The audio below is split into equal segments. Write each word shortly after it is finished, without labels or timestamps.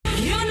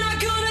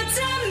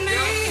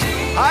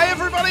Hi,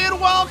 everybody,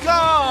 and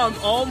welcome!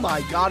 Oh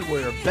my God,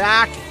 we're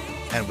back,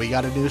 and we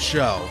got a new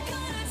show.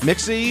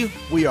 Mixie,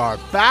 we are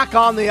back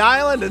on the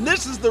island, and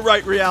this is the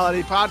Right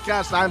Reality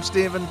Podcast. I'm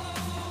Steven.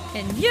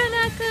 And you're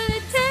not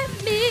gonna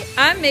tempt me.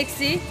 I'm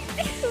Mixie.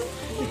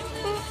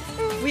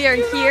 We are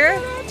here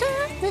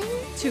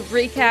to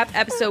recap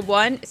episode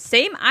 1.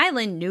 Same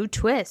island, new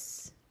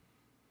twists.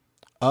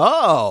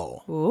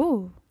 Oh.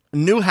 Ooh.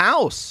 New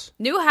house.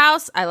 New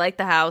house. I like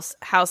the house.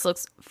 House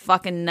looks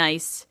fucking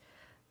nice.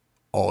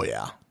 Oh,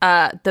 yeah.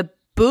 The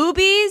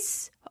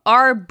boobies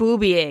are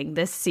boobying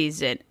this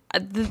season.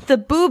 The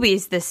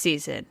boobies this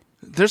season.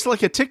 There's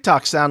like a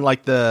TikTok sound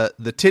like the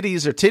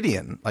titties are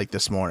tittying like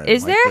this morning.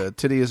 Is like there? The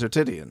titties are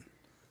tittying.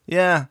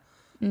 Yeah.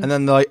 And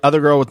then the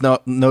other girl with no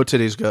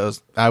titties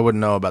goes, I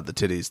wouldn't know about the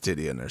titties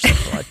tittying or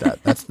something like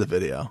that. That's the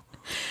video.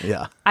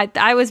 Yeah.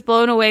 I was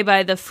blown away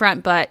by the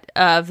front butt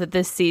of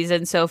this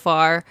season so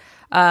far.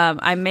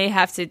 I may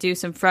have to do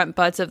some front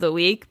butts of the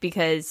week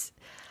because...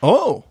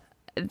 Oh.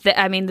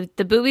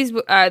 The boobies.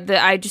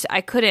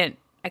 I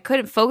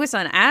couldn't focus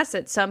on ass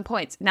at some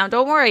points. Now,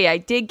 don't worry, I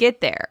did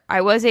get there. I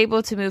was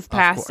able to move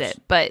past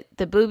it, but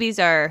the boobies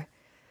they're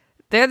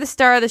the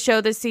star of the show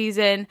this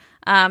season.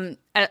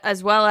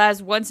 As well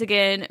as once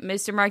again,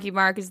 Mr. Marky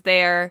Mark is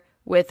there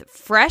with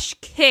fresh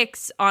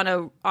kicks on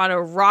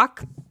a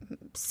rock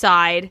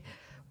side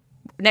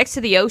next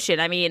to the ocean.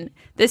 I mean,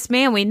 this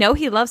man, we know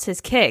he loves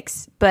his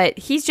kicks, but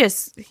he's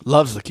just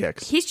loves the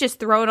kicks. He's just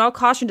throwing all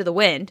caution to the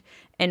wind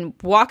and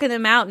walking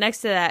them out next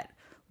to that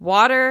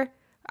water.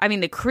 I mean,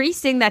 the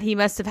creasing that he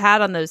must have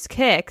had on those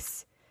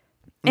kicks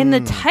and the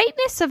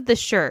tightness of the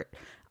shirt.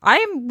 I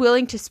am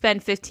willing to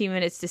spend 15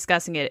 minutes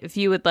discussing it if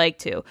you would like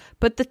to.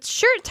 But the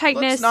shirt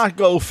tightness... Let's not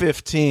go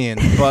 15,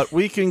 but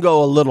we can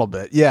go a little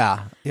bit.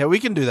 Yeah, we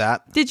can do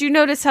that. Did you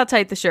notice how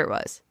tight the shirt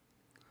was?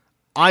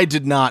 I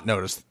did not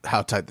notice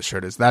how tight the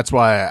shirt is. That's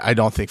why I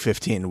don't think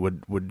 15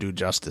 would do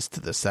justice to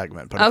this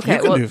segment. But if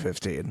you can do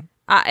 15...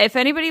 if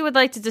anybody would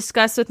like to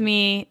discuss with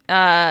me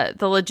the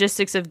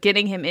logistics of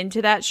getting him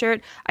into that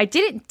shirt, I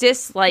didn't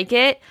dislike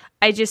it.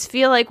 I just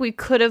feel like we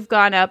could have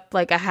gone up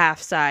like a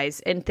half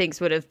size and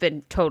things would have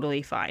been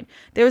totally fine.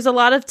 There was a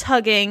lot of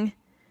tugging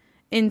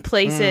in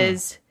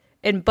places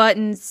and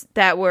buttons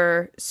that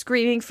were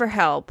screaming for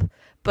help,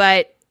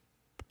 but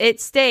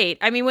it stayed.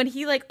 I mean, when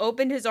he like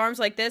opened his arms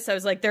like this, I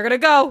was like, they're going to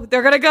go.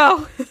 They're going to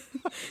go.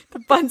 The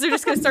buttons are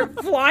just going to start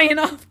flying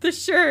off the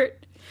shirt.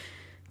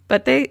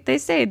 But they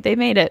stayed. They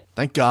made it.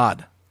 Thank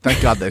God.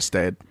 Thank God they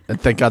stayed.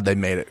 And thank God they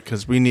made it,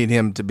 because we need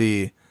him to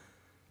be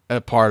a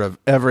part of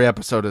every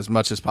episode as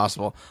much as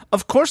possible.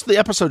 Of course, the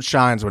episode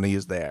shines when he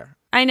is there.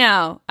 I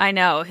know.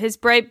 His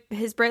bright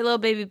little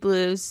baby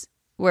blues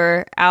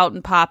were out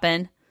and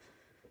popping.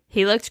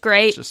 He looked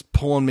great. Just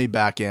pulling me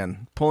back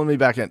in.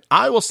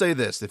 I will say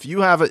this. If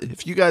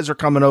you guys are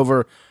coming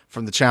over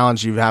from the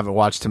challenge, you haven't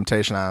watched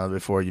Temptation Island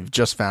before, you've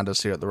just found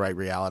us here at The Right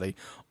Reality,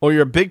 or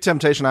you're a big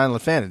Temptation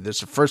Island fan, and this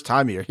is the first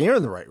time you're here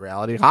in The Right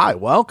Reality, hi,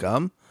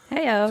 welcome.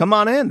 Heyo. Come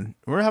on in.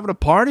 We're having a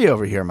party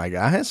over here, my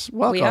guys.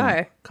 Welcome. We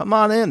are. Come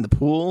on in. The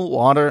pool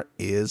water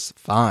is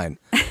fine.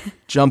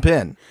 Jump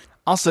in.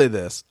 I'll say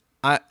this.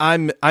 I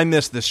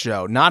miss this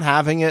show. Not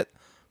having it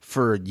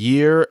for a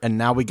year, and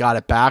now we got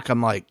it back.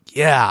 I'm like,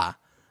 yeah.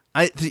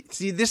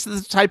 See, this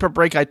is the type of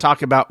break I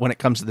talk about when it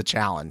comes to the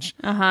challenge.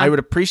 I would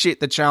appreciate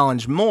the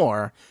challenge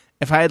more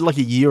if I had like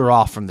a year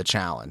off from the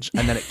challenge,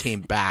 and then it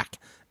came back.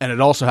 And it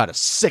also had a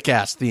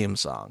sick-ass theme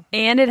song.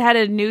 And it had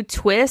a new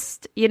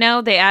twist. You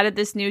know, they added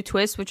this new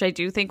twist, which I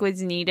do think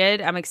was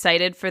needed. I'm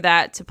excited for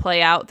that to play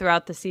out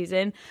throughout the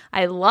season.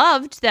 I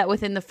loved that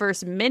within the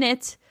first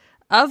minute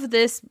of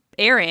this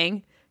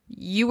airing,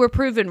 you were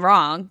proven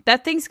wrong.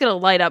 That thing's going to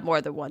light up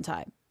more than one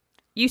time.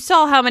 You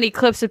saw how many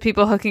clips of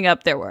people hooking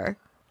up there were.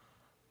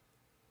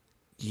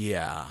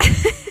 Yeah.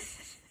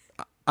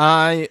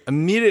 I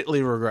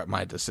immediately regret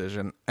my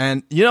decision.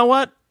 And you know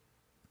what?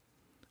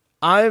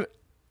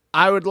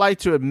 I would like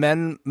to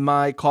amend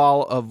my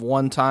call of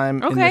one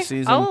time in the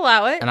season. I'll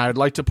allow it. And I'd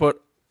like to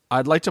put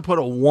a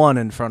 1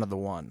 in front of the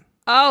 1.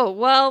 Oh,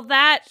 well,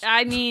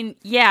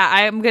 yeah,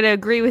 I'm going to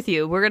agree with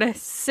you. We're going to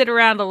sit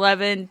around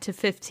 11 to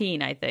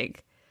 15, I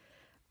think.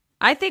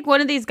 I think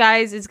one of these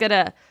guys is going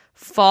to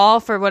fall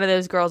for one of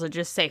those girls and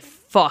just say,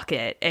 fuck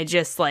it, and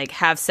just, like,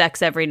 have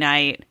sex every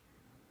night.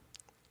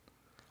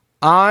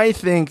 I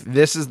think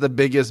this is the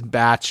biggest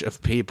batch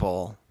of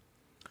people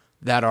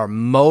that are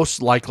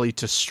most likely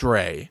to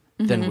stray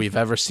than we've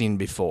ever seen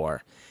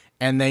before.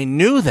 And they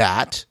knew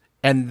that,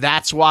 and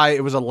that's why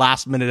it was a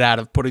last-minute ad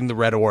of putting the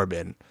red orb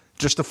in,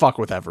 just to fuck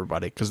with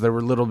everybody, because there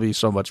would literally be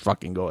so much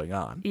fucking going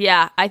on.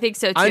 Yeah, I think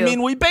so, too. I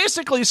mean, we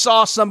basically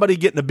saw somebody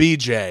getting a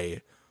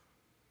BJ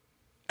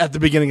at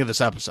the beginning of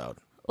this episode.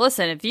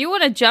 Listen, if you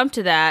want to jump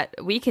to that,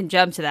 we can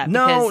jump to that.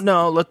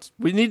 No,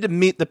 we need to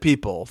meet the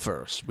people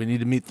first.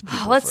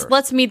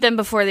 Let's meet them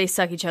before they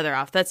suck each other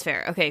off. That's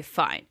fair. Okay,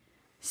 fine.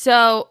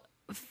 So...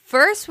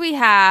 first, we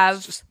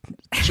have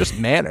just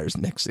manners,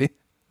 Nixie.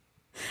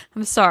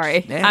 I'm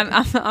sorry,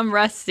 I'm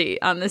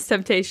rusty on this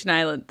Temptation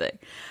Island thing.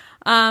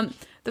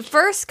 The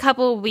first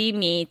couple we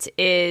meet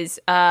is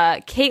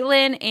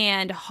Caitlin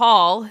and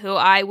Hall, who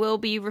I will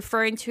be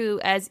referring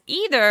to as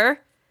either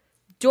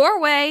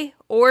doorway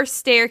or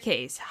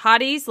staircase.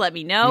 Hotties, let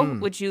me know.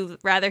 Would you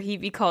rather he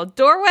be called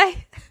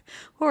doorway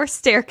or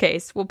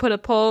staircase? We'll put a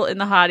poll in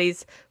the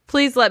hotties.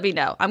 Please let me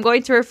know. I'm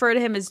going to refer to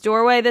him as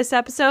doorway this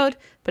episode,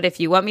 but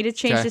if you want me to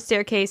change to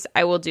staircase,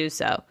 I will do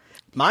so.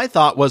 My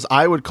thought was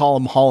I would call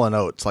him Hall and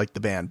Oates, like the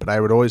band, but I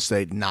would always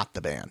say not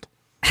the band.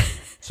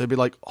 So it'd be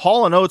like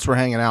Hall and Oates were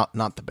hanging out,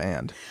 not the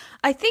band.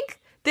 I think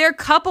their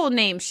couple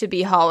names should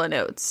be Hall and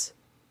Oates.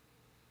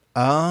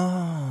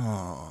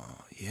 Oh,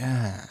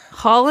 yeah.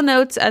 Hall and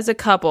Oates as a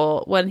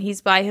couple, when he's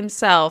by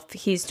himself,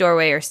 he's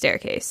doorway or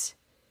staircase.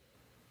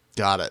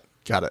 Got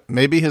it.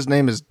 Maybe his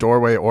name is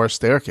Doorway or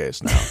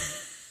Staircase now.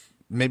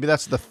 Maybe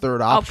that's the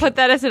third option. I'll put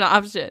that as an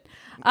option.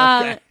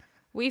 Okay.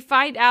 We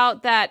find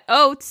out that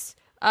Oates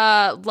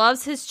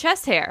loves his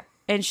chest hair,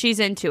 and she's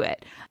into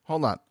it.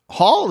 Hold on.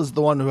 Hall is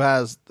the one who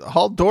has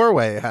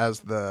Doorway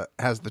has the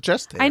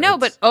chest hair. I know,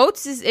 but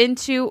Oates is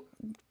into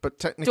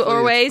technically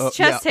Doorway's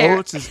chest hair.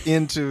 Oates is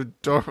into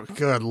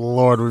Good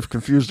Lord, we've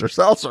confused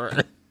ourselves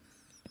already.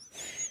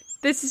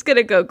 This is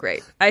gonna go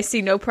great. I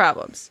see no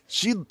problems.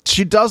 She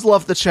does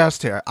love the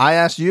chest hair. I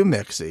asked you,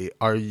 Mixie,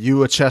 are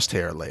you a chest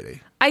hair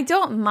lady? I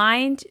don't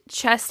mind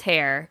chest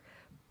hair,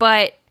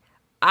 but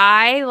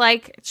I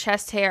like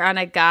chest hair on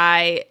a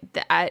guy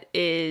that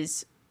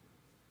is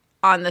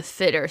on the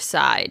fitter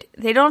side.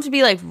 They don't have to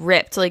be like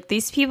ripped. Like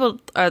these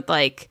people are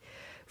like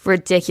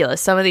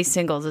ridiculous. Some of these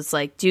singles, it's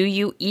like, do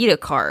you eat a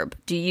carb?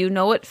 Do you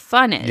know what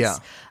fun is?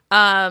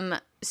 Yeah.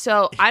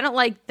 So I don't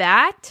like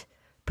that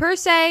per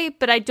se,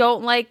 but I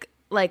don't like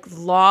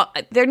long.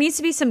 There needs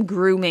to be some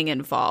grooming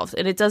involved,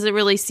 and it doesn't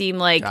really seem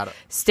like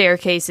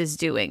Staircase is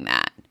doing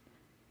that.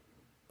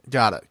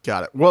 Got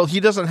it. Well, he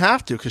doesn't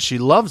have to because she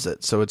loves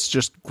it, so it's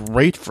just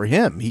great for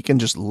him. He can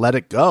just let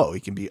it go.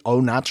 He can be au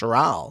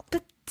natural.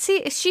 But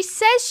see, she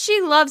says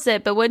she loves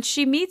it, but when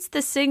she meets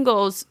the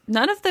singles,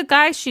 none of the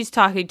guys she's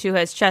talking to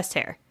has chest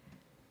hair.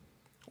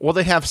 Well,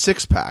 they have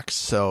six packs,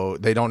 so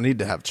they don't need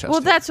to have chest hair.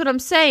 Well, that's what I'm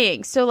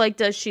saying. So, like,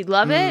 does she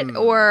love it,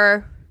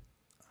 or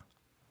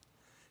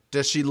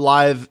does she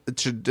love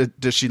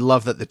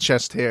that the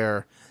chest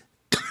hair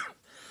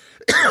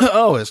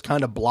is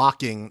kind of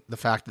blocking the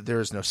fact that there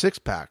is no six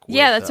pack?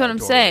 Yeah, that's what I'm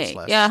saying.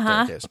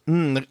 Yeah,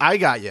 I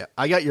got you.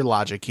 I got your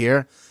logic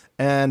here.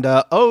 And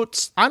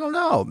Oates, I don't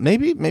know.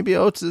 Maybe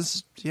Oates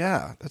is.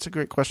 Yeah, that's a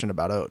great question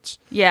about Oates.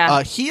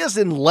 Yeah, he is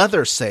in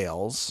leather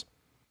sales,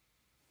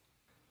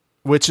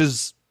 which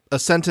is a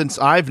sentence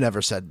I've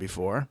never said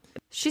before.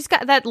 She's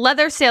got that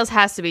leather sales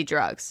has to be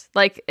drugs.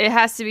 Like it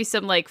has to be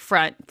some like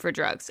front for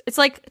drugs. It's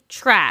like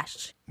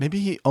trash. Maybe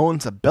he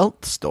owns a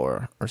belt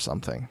store or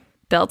something.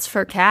 Belts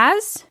for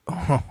Kaz?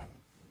 Oh.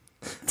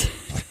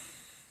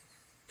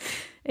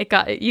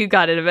 You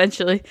got it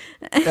eventually.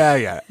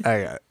 I got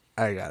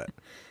it.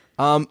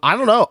 I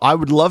don't know. I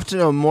would love to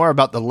know more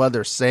about the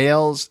leather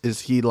sales.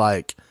 Is he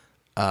like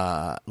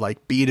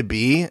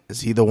B2B?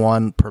 Is he the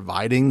one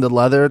providing the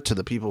leather to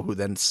the people who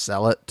then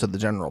sell it to the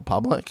general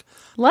public?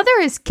 Leather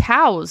is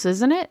cows,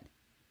 isn't it?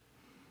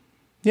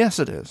 Yes,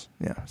 it is.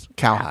 Yes.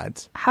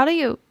 Cowhides. How do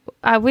you...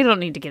 we don't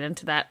need to get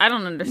into that. I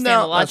don't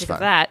understand the logic of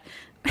that.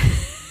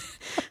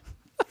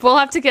 We'll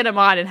have to get him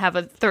on and have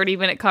a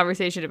 30-minute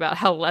conversation about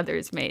how leather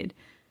is made.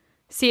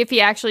 See if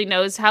he actually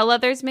knows how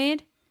leather is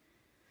made.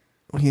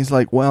 He's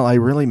like, well, I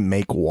really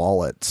make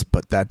wallets,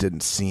 but that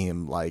didn't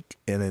seem like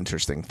an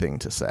interesting thing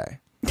to say.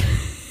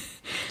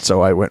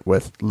 So I went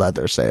with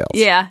leather sales.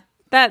 Yeah,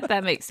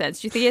 that makes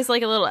sense. Do you think he has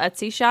like a little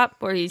Etsy shop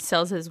where he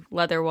sells his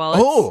leather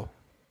wallets? Oh,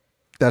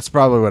 that's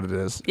probably what it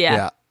is.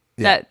 Yeah.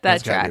 That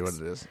that's tracks. gotta be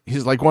what it is.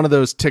 He's like one of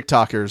those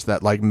TikTokers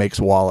that like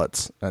makes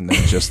wallets and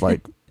then just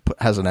like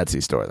has an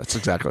Etsy store. That's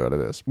exactly what it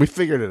is. We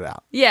figured it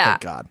out. Yeah.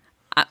 Thank God.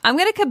 I'm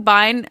going to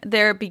combine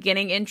their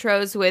beginning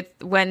intros with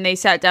when they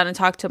sat down and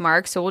talked to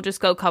Mark. So we'll just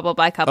go couple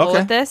by couple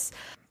with this.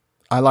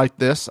 I like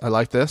this.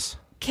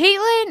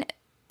 Caitlin,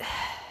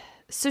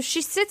 so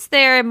she sits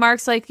there and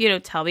Mark's like,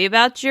 tell me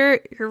about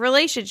your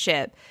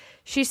relationship.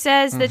 She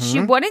says that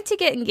she wanted to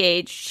get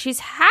engaged. She's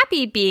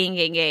happy being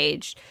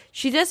engaged.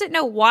 She doesn't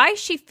know why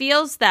she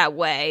feels that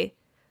way,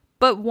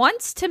 but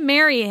wants to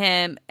marry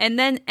him, and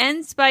then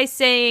ends by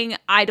saying,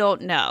 I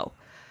don't know.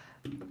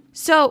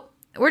 So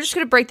we're just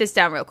going to break this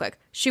down real quick.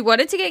 She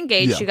wanted to get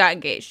engaged. Yeah. She got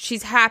engaged.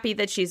 She's happy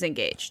that she's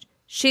engaged.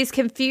 She's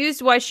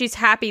confused why she's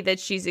happy that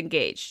she's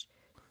engaged.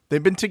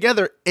 They've been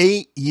together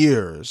 8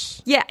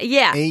 years. Yeah.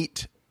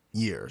 8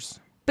 years.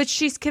 But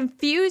she's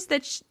confused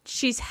that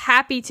she's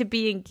happy to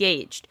be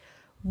engaged.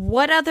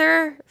 What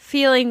other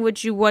feeling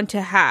would you want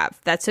to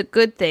have? That's a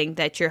good thing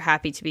that you're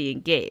happy to be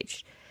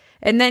engaged.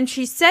 And then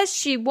she says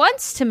she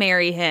wants to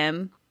marry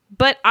him,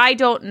 but I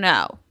don't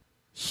know.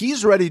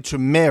 He's ready to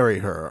marry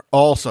her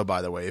also,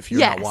 by the way, if you're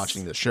not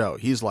watching the show.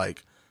 He's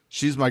like,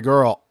 she's my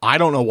girl. I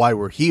don't know why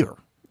we're here.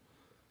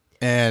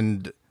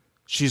 And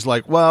she's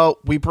like, well,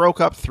 we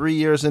broke up 3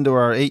 years into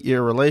our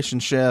 8-year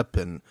relationship,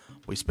 and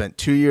we spent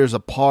 2 years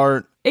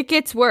apart. It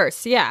gets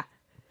worse, yeah.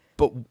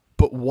 But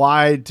but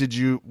why did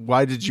you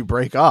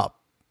break up?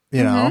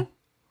 You know?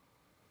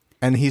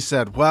 And he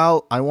said,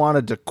 well, I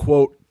wanted to,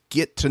 quote,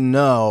 get to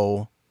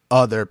know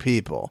other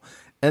people.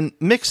 And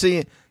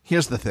Mixie,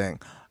 here's the thing.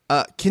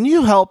 Can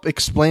you help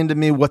explain to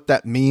me what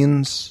that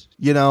means?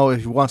 You know,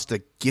 if he wants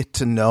to get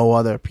to know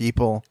other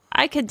people.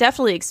 I could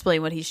definitely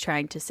explain what he's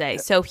trying to say.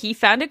 So he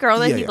found a girl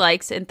that he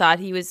likes and thought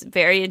he was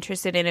very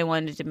interested in and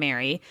wanted to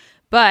marry,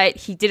 but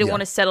he didn't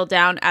want to settle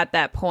down at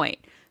that point.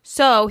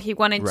 So he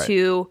wanted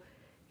to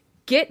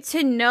get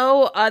to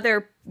know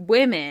other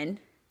women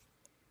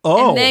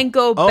and then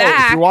go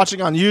back. If you're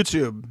watching on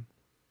YouTube,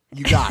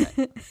 you got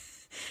it.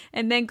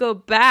 And then go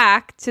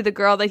back to the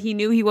girl that he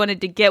knew he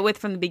wanted to get with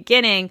from the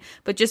beginning,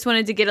 but just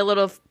wanted to get a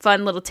little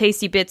fun, little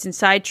tasty bits and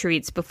side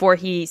treats before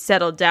he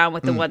settled down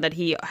with the one that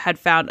he had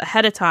found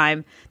ahead of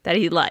time that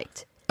he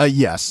liked.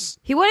 Yes.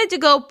 He wanted to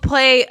go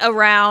play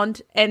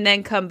around and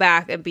then come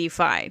back and be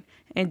fine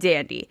and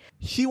dandy.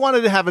 He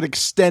wanted to have an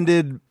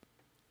extended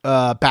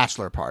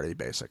bachelor party,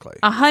 basically.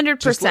 100%.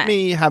 Just let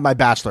me have my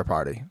bachelor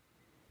party.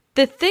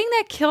 The thing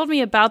that killed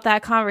me about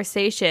that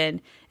conversation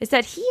is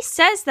that he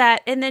says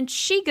that, and then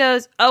she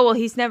goes, oh, well,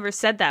 he's never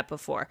said that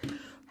before.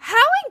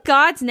 How in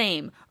God's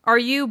name are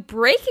you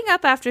breaking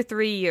up after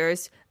 3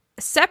 years,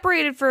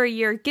 separated for a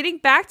year, getting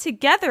back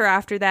together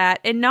after that,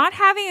 and not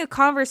having a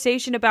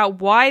conversation about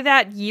why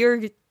that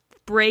year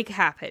break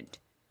happened?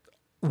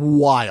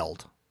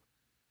 Wild.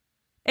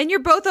 And you're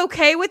both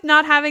okay with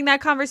not having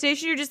that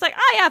conversation? You're just like,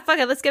 oh, yeah, fuck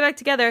it, let's get back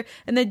together.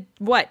 And then,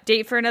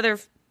 date for another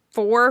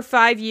 4 or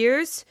 5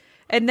 years?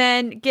 And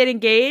then get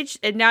engaged,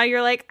 and now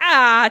you're like,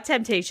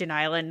 Temptation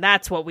Island,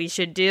 that's what we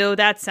should do.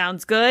 That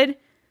sounds good.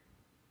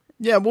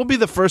 Yeah, we'll be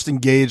the first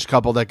engaged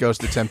couple that goes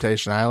to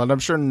Temptation Island. I'm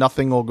sure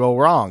nothing will go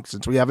wrong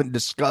since we haven't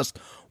discussed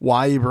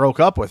why he broke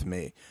up with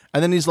me.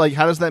 And then he's like,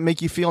 how does that make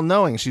you feel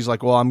knowing? She's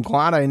like, well, I'm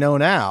glad I know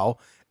now.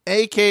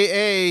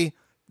 AKA,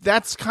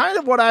 that's kind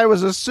of what I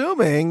was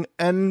assuming,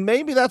 and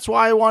maybe that's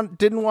why I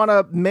didn't want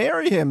to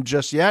marry him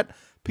just yet,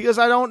 because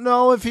I don't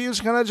know if he's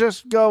going to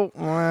just go,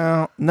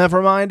 well,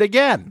 never mind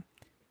again.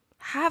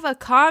 Have a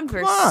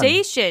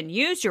conversation.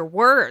 Use your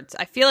words.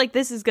 I feel like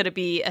this is going to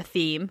be a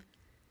theme.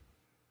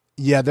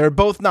 Yeah, they're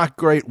both not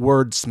great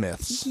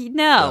wordsmiths.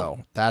 No.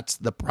 So that's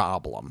the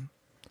problem.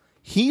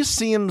 He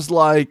seems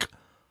like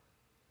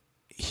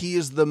he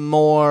is the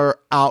more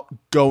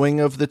outgoing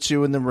of the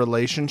two in the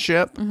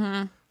relationship.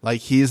 Mm-hmm. Like,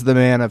 he's the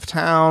man of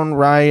town,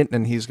 right?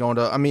 And he's going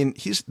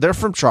to, they're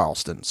from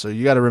Charleston. So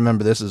you got to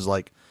remember, this is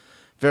like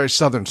very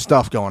southern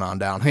stuff going on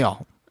down here.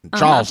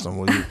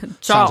 Charleston,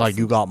 sounds like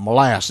you got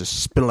molasses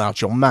spilling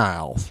out your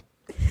mouth.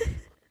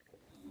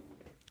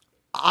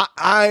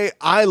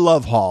 I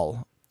love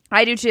Hall.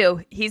 I do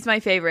too. He's my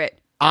favorite.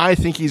 I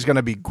think he's going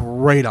to be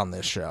great on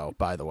this show,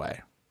 by the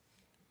way.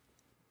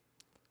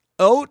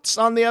 Oates,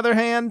 on the other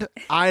hand,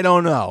 I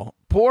don't know.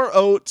 Poor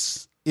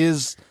Oates,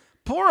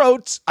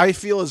 I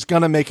feel, is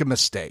going to make a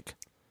mistake.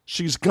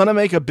 She's going to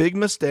make a big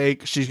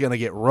mistake. She's going to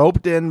get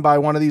roped in by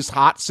one of these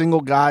hot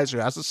single guys who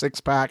has a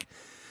six-pack.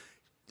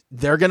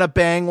 They're going to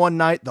bang one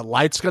night. The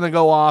light's going to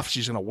go off.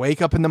 She's going to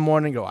wake up in the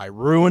morning and go, I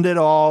ruined it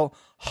all.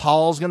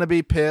 Hall's going to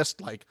be pissed.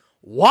 Like,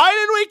 why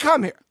did we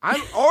come here?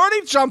 I'm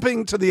already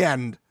jumping to the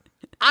end.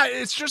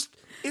 It's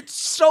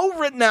so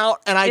written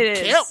out, and I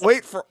can't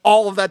wait for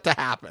all of that to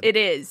happen. It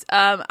is.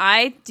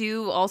 I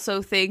do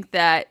also think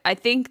that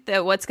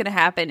what's going to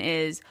happen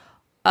is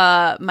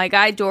my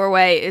guy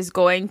Doorway is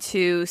going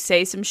to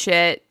say some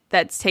shit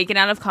that's taken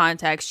out of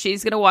context.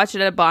 She's going to watch it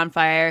at a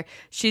bonfire.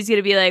 She's going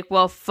to be like,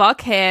 well, fuck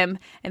him.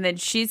 And then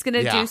she's going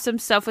to do some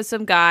stuff with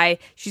some guy.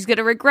 She's going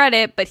to regret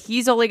it, but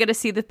he's only going to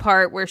see the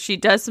part where she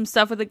does some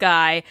stuff with a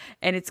guy,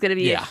 and it's going to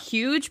be a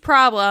huge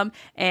problem.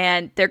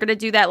 And they're going to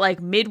do that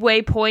like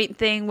midway point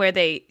thing where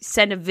they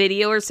send a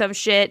video or some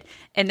shit,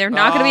 and they're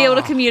not going to be able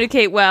to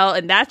communicate well,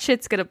 and that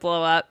shit's going to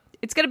blow up.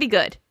 It's going to be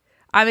good.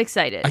 I'm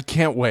excited. I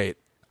can't wait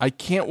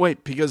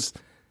because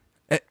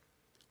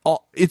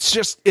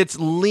it's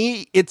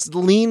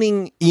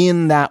leaning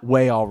in that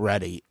way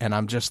already, and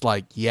I'm just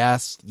like,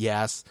 yes,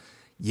 give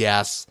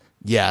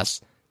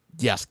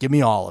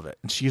me all of it.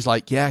 And she's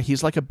like, yeah,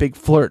 he's like a big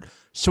flirt,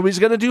 so he's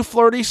gonna do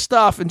flirty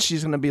stuff, and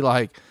she's gonna be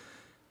like,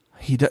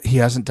 he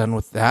hasn't done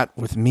that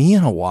with me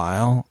in a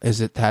while.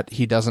 Is it that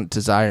he doesn't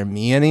desire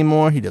me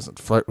anymore? He doesn't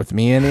flirt with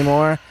me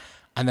anymore?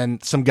 And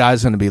then some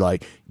guy's going to be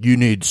like, you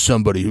need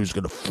somebody who's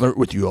going to flirt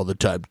with you all the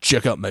time.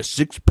 Check out my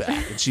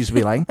six-pack. And she's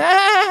going to be like,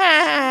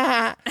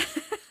 ah.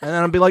 And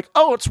then I'll be like,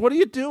 Oates, what are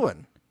you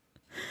doing?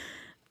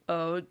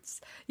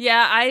 Oates.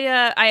 Yeah,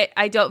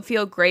 I don't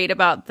feel great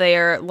about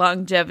their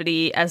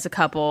longevity as a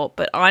couple.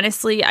 But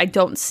honestly, I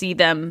don't see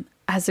them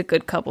as a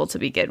good couple to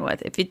begin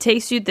with. If it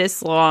takes you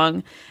this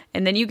long,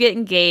 and then you get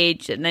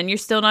engaged, and then you're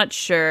still not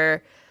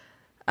sure.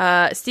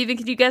 Steven,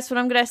 can you guess what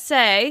I'm going to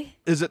say?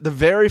 Is it the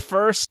very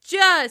first?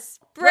 Just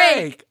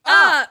break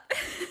up.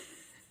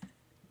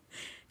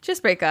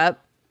 Just break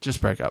up.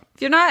 Just break up.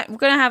 If you're not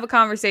going to have a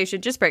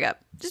conversation, just break up.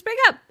 Just break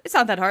up. It's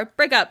not that hard.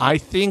 Break up. I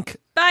think.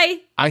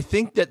 Bye. I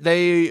think that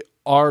they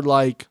are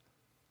like,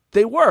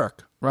 they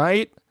work,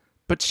 right?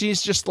 But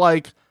she's just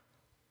like,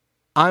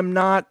 I'm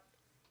not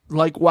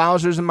like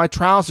wowzers in my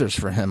trousers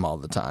for him all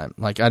the time.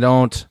 Like I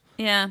don't.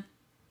 Yeah.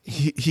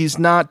 He's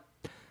not.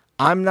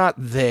 I'm not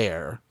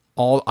there.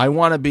 I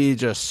want to be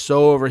just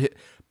so over here.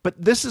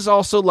 But this is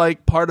also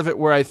like part of it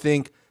where I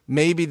think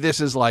maybe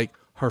this is like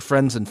her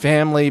friends and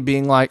family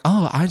being like,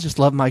 oh, I just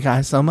love my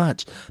guy so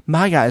much.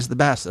 My guy's the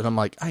best. And I'm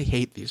like, I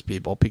hate these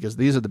people because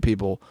these are the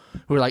people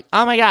who are like,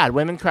 oh my God,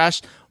 women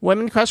crush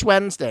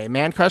Wednesday,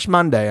 man crush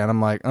Monday. And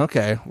I'm like,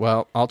 okay,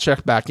 well, I'll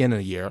check back in a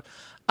year.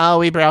 Oh,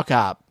 we broke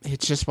up. It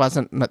just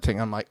wasn't that thing.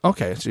 I'm like,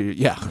 okay,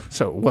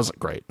 so it wasn't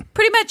great.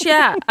 Pretty much,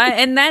 yeah.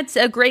 And that's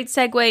a great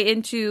segue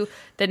into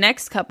the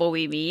next couple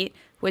we meet,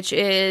 which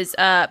is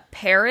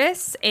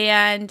Paris,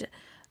 and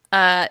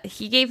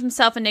he gave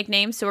himself a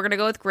nickname, so we're going to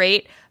go with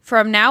Great.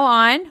 From now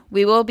on,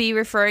 we will be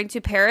referring to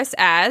Paris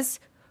as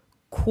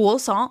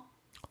Croissant.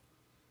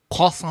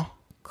 Croissant.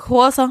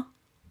 Croissant.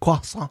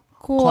 Croissant.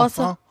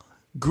 Croissant.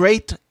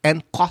 Great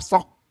and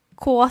croissant.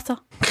 Croissant.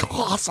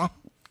 Croissant.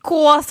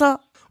 Croissant.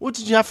 What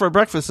did you have for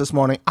breakfast this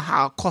morning?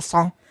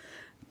 Croissant.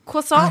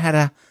 Croissant. I had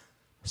a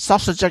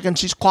sausage, egg, and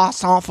cheese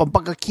croissant from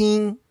Burger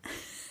King.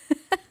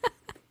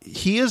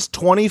 He is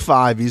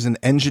 25. He's an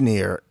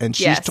engineer, and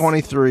she's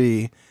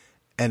 23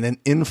 and an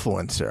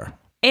influencer.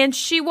 And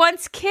she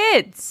wants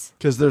kids.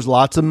 Because there's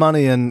lots of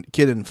money in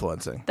kid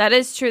influencing. That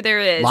is true. There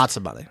is. Lots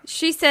of money.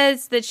 She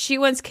says that she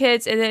wants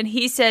kids, and then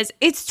he says,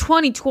 it's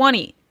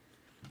 2020.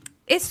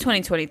 It's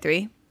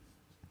 2023.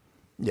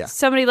 Yeah.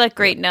 Somebody let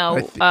Great know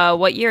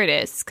what year it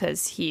is,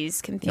 because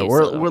he's confused. Yeah,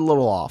 we're a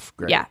little off.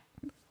 Great. Yeah.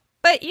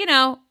 But,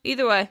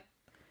 either way.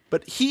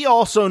 But he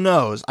also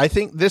knows, I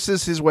think this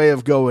is his way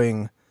of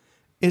going,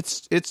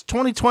 it's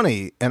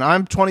 2020 and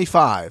I'm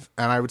 25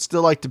 and I would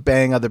still like to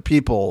bang other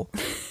people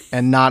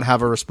and not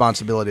have a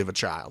responsibility of a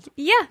child.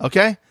 Yeah.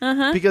 Okay?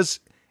 Uh-huh. Because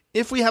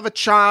if we have a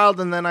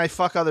child and then I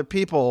fuck other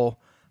people,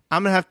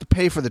 I'm going to have to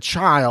pay for the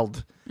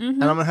child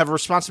and I'm going to have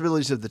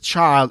responsibilities of the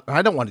child. And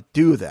I don't want to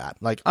do that.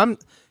 Like,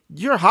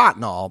 you're hot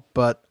and all,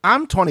 but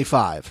I'm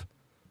 25.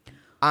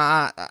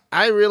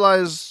 I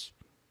realize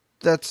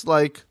that's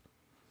like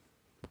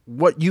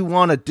what you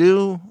want to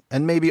do,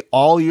 and maybe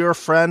all your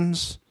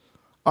friends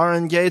are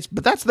engaged,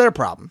 but that's their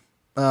problem.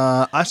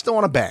 I still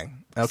want to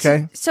bang,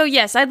 okay? So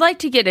yes, I'd like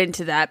to get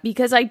into that,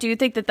 because I do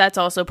think that that's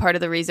also part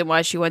of the reason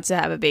why she wants to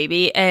have a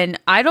baby, and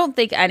I don't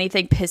think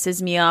anything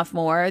pisses me off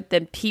more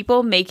than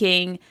people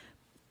making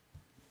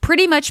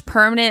pretty much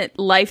permanent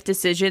life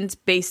decisions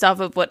based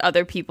off of what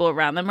other people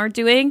around them are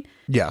doing.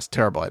 Yes,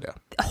 terrible idea.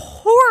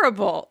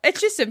 Horrible.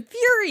 It's just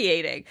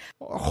infuriating.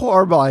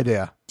 Horrible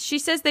idea. She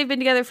says they've been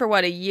together for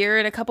a year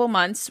and a couple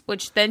months,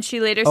 which then she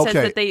later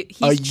says that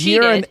he's cheated.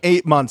 Year and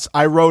 8 months.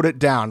 I wrote it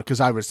down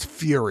because I was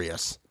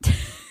furious.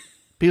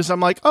 Because I'm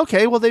like,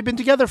 okay, well, they've been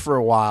together for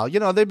a while.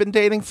 They've been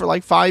dating for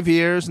like 5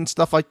 years and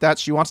stuff like that.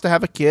 She wants to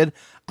have a kid.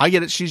 I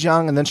get it. She's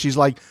young. And then she's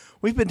like,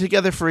 we've been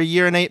together for a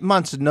year and 8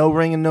 months and no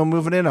ring and no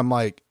moving in. I'm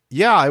like,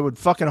 yeah, I would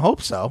fucking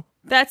hope so.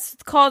 That's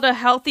called a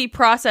healthy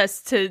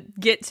process to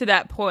get to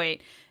that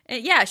point.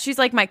 And yeah, she's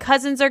like, my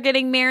cousins are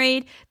getting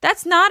married.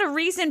 That's not a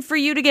reason for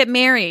you to get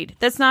married.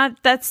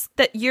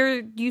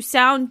 You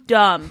sound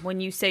dumb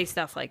when you say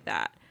stuff like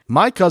that.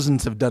 My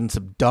cousins have done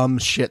some dumb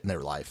shit in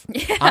their life.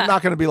 Yeah. I'm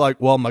not going to be like,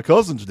 well, my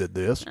cousins did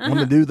this. I'm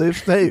going to do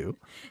this too.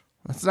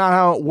 That's not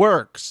how it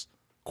works.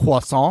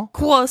 Croissant.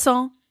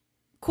 Croissant.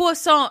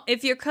 Croissant.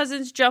 If your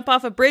cousins jump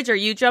off a bridge, are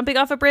you jumping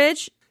off a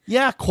bridge?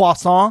 Yeah,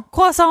 croissant.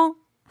 Croissant.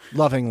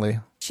 Lovingly.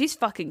 She's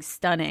fucking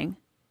stunning.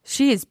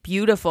 She is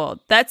beautiful.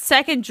 That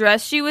second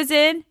dress she was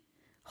in,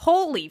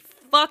 holy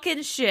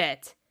fucking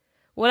shit.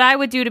 What I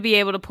would do to be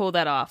able to pull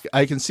that off.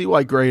 I can see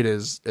why Great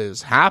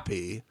is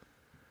happy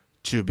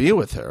to be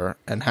with her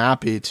and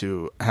happy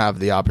to have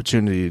the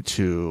opportunity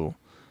to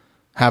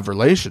have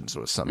relations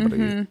with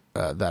somebody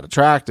that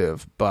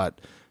attractive.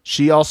 But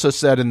she also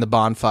said in the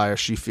bonfire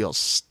she feels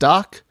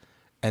stuck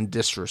and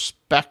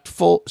disrespected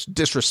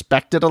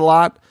a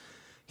lot.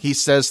 He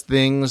says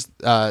things,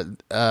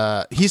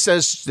 he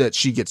says that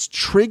she gets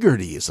triggered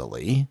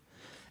easily,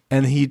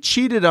 and he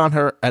cheated on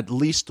her at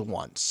least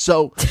once.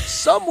 So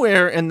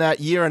somewhere in that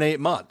year and 8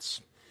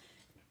 months.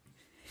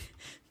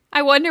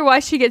 I wonder why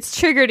she gets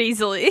triggered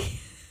easily.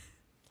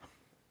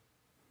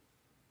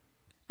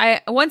 I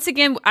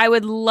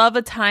would love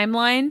a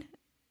timeline.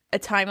 A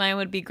timeline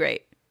would be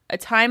great. A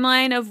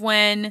timeline of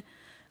when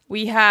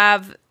we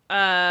have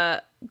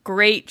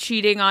Great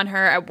cheating on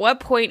her. At what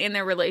point in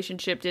their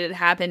relationship did it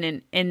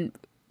happen? And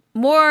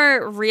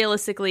more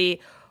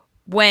realistically,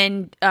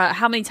 when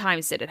how many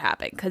times did it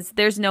happen? Because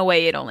there's no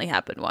way it only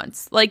happened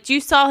once. Like, you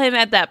saw him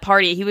at that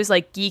party. He was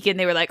like geeking.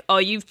 They were like, oh,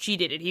 you've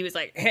cheated. And he was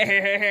like,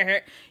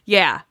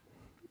 yeah,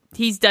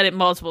 he's done it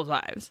multiple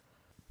times.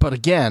 But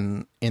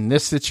again, in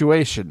this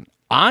situation,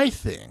 I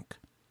think,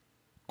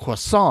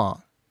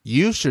 Croissant,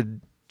 you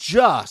should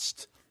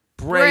just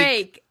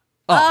break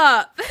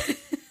up.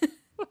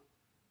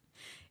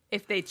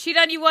 If they cheat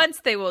on you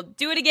once, they will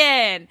do it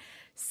again.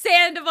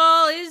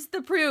 Sandoval is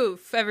the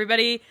proof,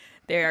 everybody.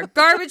 There are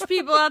garbage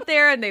people out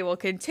there, and they will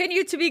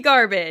continue to be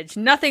garbage.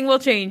 Nothing will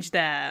change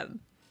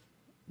them.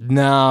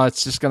 No,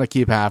 it's just going to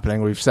keep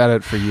happening. We've said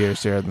it for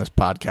years here in this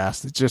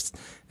podcast.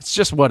 It's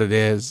just what it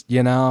is.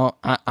 You know,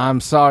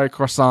 I'm sorry,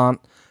 croissant,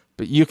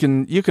 but you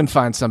can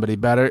find somebody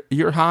better.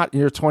 You're hot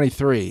and you're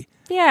 23.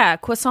 Yeah,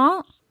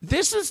 croissant.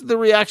 This is the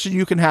reaction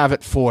you can have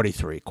at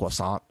 43,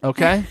 croissant.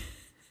 Okay.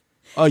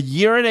 A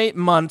year and 8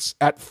 months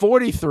at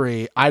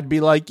 43, I'd be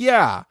like,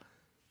 yeah,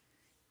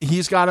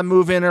 he's got to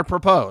move in or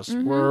propose.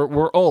 Mm-hmm.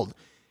 We're old.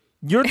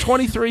 You're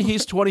 23,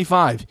 he's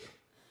 25.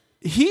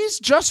 He's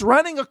just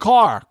renting a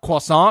car,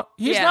 croissant.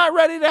 He's not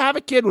ready to have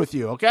a kid with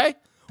you, okay?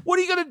 What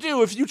are you going to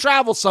do if you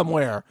travel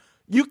somewhere?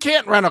 You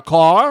can't rent a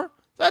car.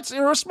 That's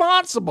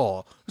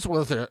irresponsible. It's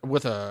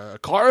with a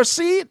car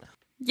seat?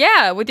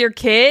 Yeah, with your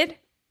kid.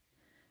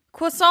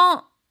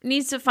 Croissant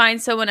needs to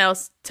find someone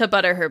else to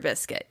butter her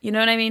biscuit. You know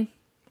what I mean?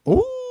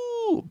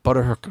 Ooh,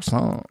 butter her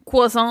croissant.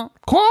 Croissant.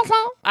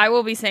 Croissant. I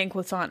will be saying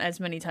croissant as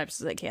many times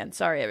as I can.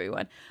 Sorry,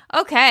 everyone.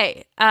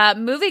 Okay,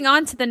 moving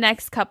on to the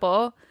next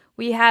couple.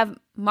 We have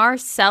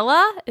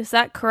Marcella, is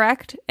that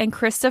correct? And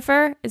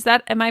Christopher,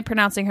 am I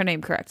pronouncing her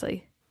name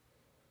correctly?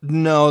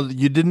 No,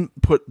 you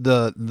didn't put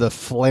the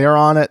flair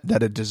on it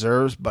that it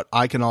deserves, but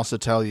I can also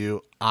tell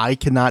you I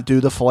cannot do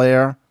the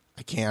flair.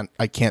 I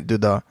can't do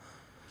the,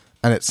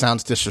 and it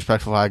sounds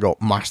disrespectful. I go,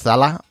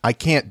 Marcella, I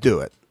can't do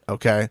it,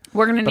 okay?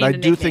 We're going to need But I a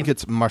do nickname. think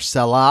it's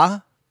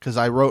Marcella because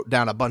I wrote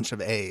down a bunch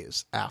of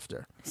A's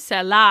after.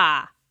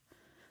 Marcella.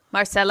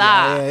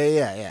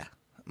 Yeah.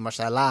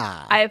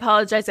 Marcella. I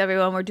apologize,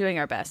 everyone. We're doing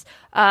our best.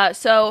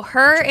 So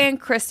her and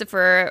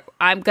Christopher,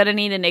 I'm going to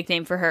need a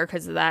nickname for her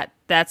because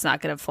that's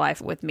not going to fly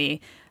with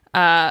me.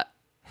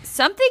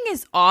 Something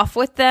is off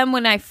with them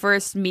when I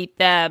first meet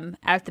them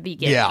at the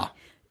beginning. Yeah.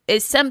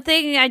 It's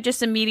something I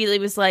just immediately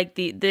was like,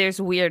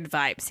 there's weird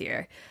vibes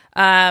here.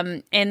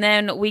 And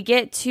then we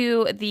get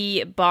to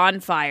the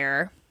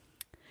bonfire.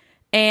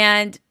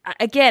 And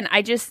again,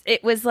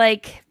 it was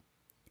like...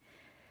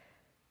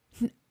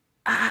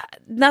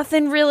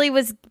 nothing really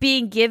was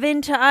being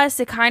given to us.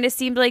 It kind of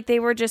seemed like they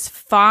were just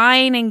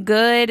fine and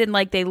good and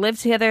like they live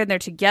together and they're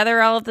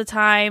together all of the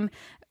time.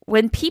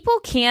 When people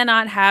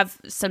cannot have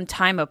some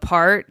time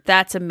apart,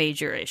 that's a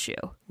major issue.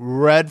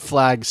 Red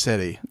Flag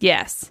City.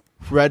 Yes.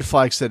 Red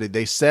Flag City.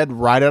 They said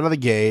right out of the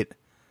gate,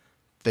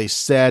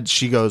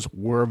 she goes,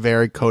 we're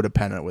very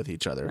codependent with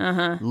each other.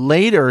 Uh-huh.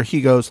 Later,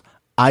 he goes,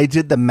 I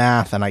did the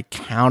math and I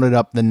counted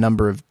up the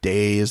number of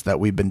days that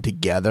we've been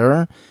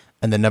together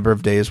and the number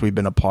of days we've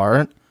been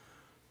apart.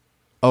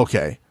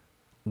 Okay.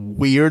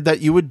 Weird that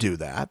you would do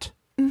that.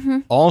 Mm-hmm.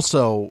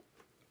 Also,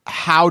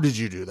 how did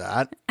you do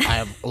that? I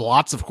have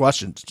lots of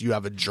questions. Do you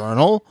have a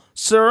journal,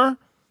 sir?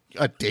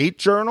 A date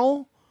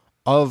journal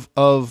of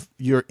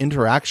your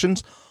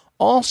interactions?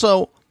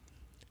 Also,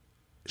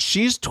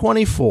 she's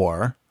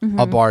 24,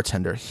 a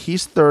bartender.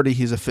 He's 30.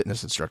 He's a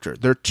fitness instructor.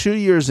 They're 2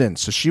 years in.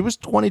 So she was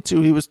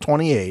 22. He was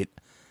 28.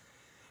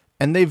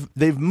 And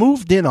they've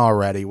moved in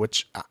already,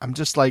 which I'm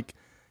just like,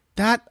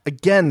 that,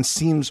 again,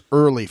 seems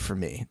early for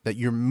me, that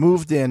you're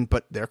moved in,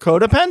 but they're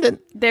codependent.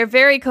 They're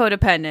very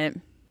codependent.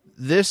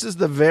 This is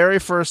the very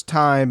first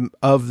time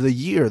of the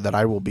year that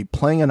I will be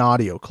playing an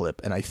audio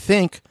clip. And I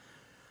think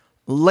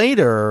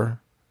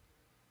later,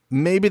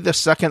 maybe the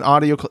second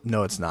audio clip.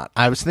 No, it's not.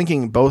 I was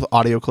thinking both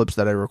audio clips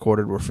that I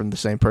recorded were from the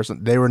same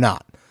person. They were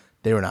not.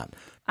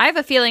 I have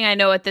a feeling I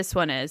know what this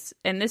one is.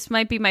 And this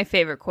might be my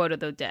favorite quote of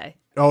the day.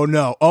 Oh,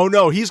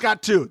 no. He's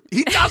got two.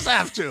 He does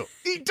have two.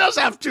 He does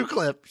have two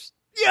clips.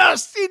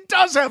 Yes, he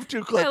does have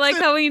two clips. I like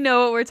how we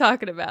know what we're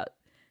talking about.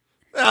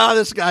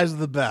 This guy's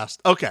the best.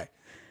 Okay.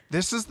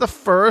 This is the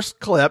first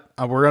clip.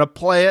 We're going to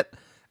play it.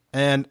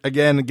 And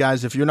again,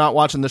 guys, if you're not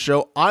watching the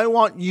show, I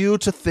want you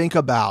to think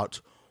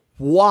about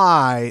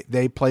why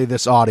they play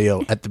this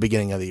audio at the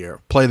beginning of the year.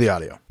 Play the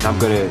audio. I'm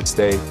going to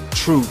stay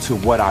true to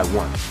what I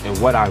want. And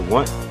what I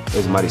want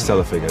is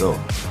Maricela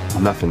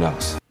Figueroa. Nothing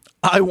else.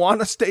 I want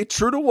to stay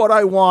true to what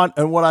I want.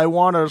 And what I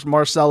want is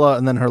Marcella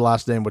and then her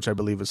last name, which I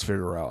believe is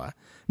Figueroa.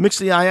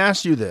 Mixie, I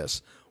asked you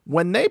this.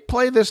 When they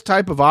play this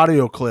type of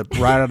audio clip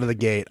right out of the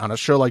gate on a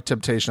show like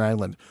Temptation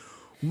Island,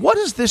 what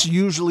does this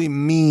usually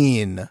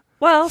mean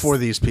for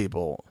these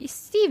people?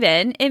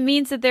 Steven, it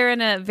means that they're in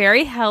a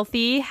very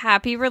healthy,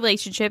 happy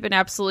relationship and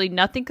absolutely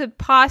nothing could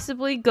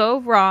possibly go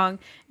wrong.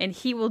 And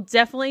he will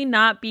definitely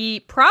not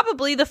be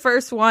probably the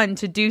first one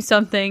to do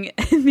something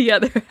in the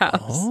other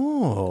house.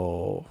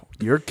 Oh,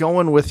 you're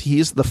going with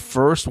he's the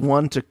first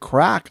one to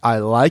crack. I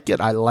like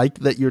it. I like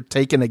that you're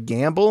taking a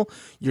gamble.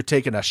 You're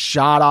taking a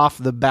shot off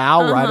the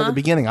bow right at the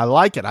beginning. I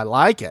like it.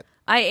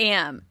 I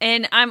am.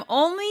 And I'm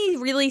only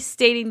really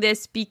stating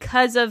this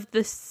because of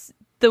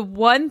the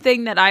one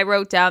thing that I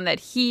wrote down that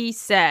he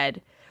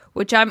said,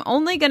 which I'm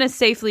only going to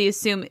safely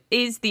assume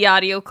is the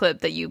audio clip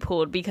that you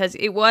pulled because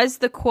it was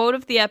the quote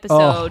of the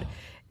episode.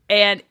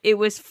 And it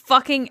was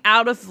fucking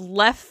out of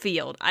left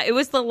field. It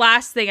was the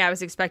last thing I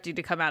was expecting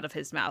to come out of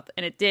his mouth.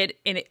 And it did.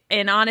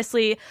 And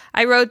honestly,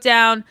 I wrote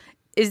down,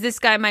 is this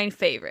guy my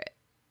favorite?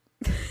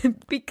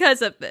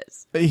 Because of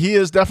this. He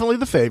is definitely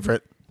the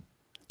favorite.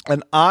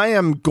 And I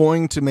am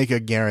going to make a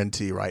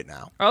guarantee right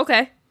now.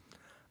 Okay.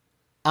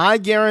 I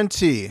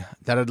guarantee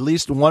that at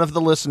least one of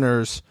the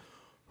listeners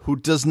who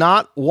does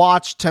not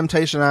watch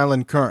Temptation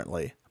Island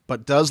currently,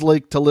 but does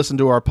like to listen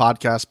to our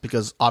podcast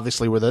because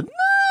obviously we're the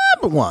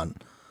number one,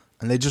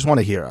 and they just want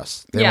to hear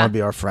us. They want to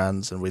be our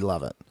friends, and we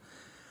love it.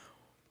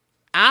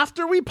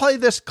 After we play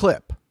this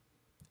clip,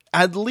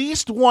 at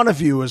least one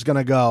of you is going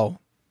to go,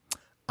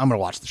 I'm going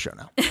to watch the show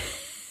now.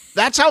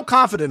 That's how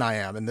confident I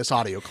am in this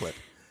audio clip.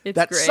 It's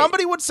that great.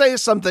 Somebody would say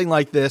something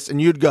like this,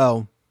 and you'd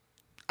go,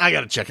 I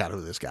got to check out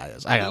who this guy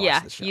is. I got to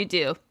watch this show. You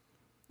do.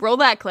 Roll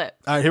that clip.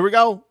 All right, here we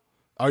go.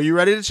 Are you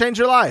ready to change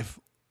your life?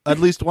 At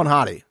least one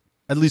hottie.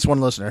 At least one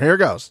listener. Here it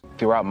goes.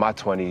 Throughout my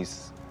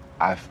 20s,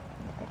 I've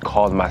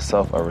called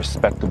myself a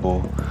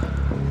respectable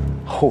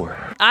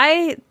whore.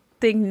 I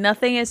think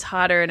nothing is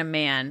hotter in a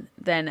man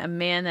than a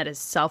man that is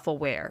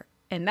self-aware.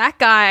 And that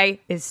guy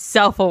is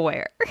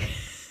self-aware.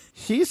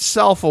 He's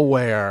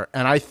self-aware,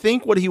 and I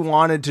think what he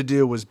wanted to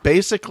do was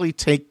basically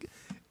take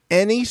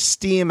any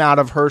steam out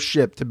of her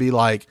ship to be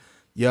like,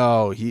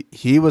 yo,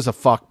 he was a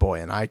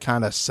fuckboy, and I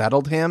kind of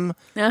settled him.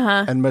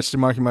 Uh-huh. And Mr.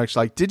 Marky Mark's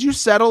like, did you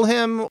settle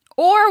him?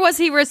 Or was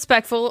he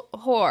respectful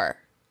whore?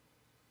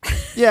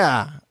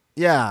 Yeah.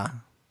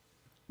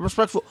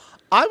 Respectful.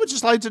 I would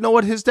just like to know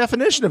what his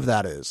definition of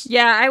that is.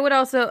 Yeah, I would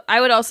also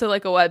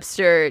like a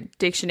Webster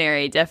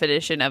dictionary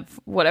definition of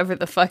whatever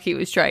the fuck he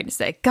was trying to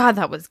say. God,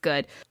 that was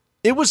good.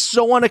 It was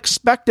so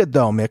unexpected,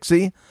 though,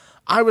 Mixie.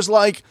 I was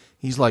like,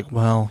 he's like,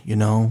 well, you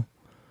know,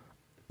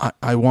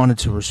 I wanted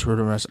to refer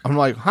to him as. I'm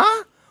like,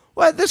 huh?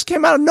 What? This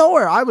came out of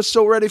nowhere. I was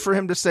so ready for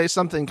him to say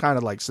something kind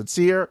of like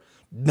sincere.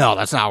 No,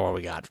 that's not what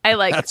we got.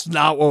 That's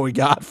not what we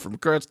got from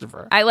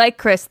Christopher. I like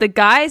Chris. The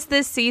guys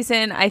this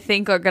season, I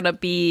think, are going to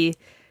be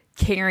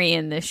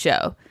carrying this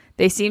show.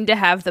 They seem to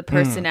have the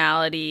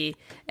personality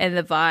and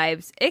the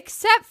vibes,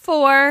 except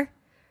for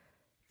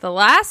the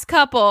last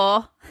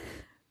couple,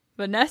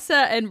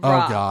 Vanessa and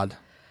Rob. Oh,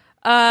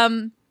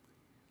 God.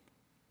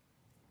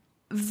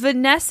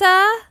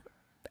 Vanessa,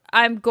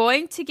 I'm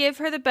going to give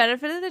her the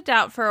benefit of the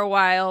doubt for a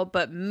while,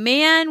 but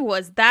man,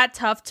 was that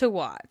tough to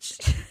watch.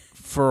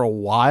 For a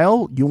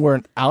while? You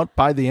weren't out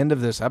by the end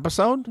of this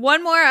episode?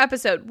 One more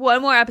episode.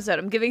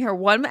 I'm giving her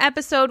one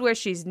episode where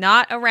she's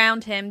not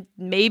around him.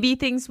 Maybe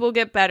things will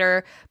get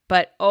better,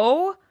 but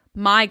oh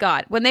my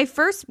God. When we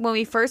first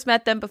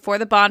met them before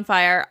the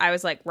bonfire, I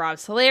was like,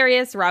 Rob's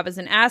hilarious. Rob is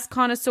an ass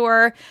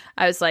connoisseur.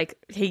 I was like,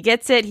 he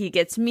gets it. He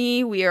gets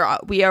me. We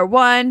are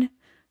one.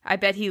 I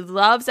bet he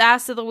loves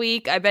Ass of the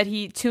Week. I bet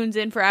he tunes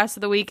in for Ass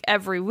of the Week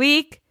every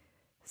week.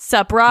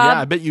 Sup, Rob? Yeah,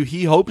 I bet you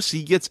he hopes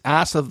he gets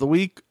Ass of the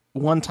Week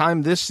one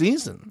time this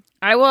season.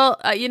 I will,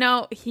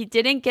 he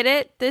didn't get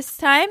it this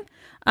time,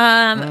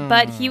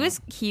 but he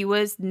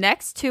was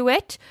next to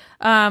it.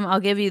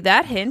 I'll give you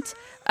that hint.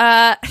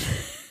 The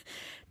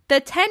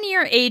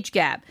 10-year age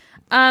gap.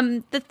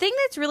 The thing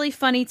that's really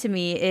funny to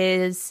me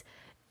is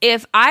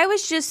if I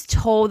was just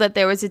told that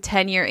there was a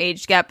 10-year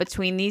age gap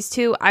between these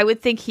two, I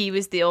would think he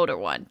was the older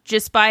one,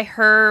 just by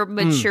her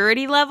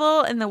maturity level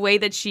and the way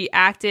that she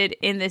acted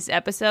in this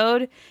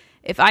episode.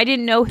 If I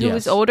didn't know who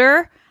was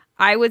older,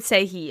 I would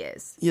say he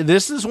is. Yeah,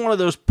 this is one of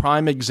those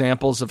prime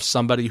examples of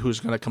somebody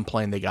who's going to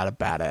complain they got a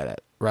bad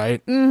edit,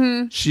 right?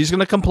 Mm-hmm. She's going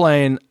to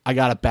complain, I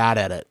got a bad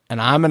edit. And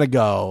I'm going to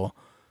go,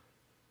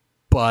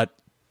 but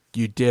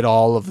you did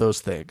all of those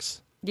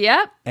things.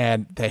 Yep.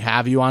 And they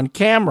have you on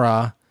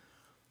camera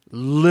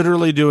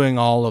literally doing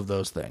all of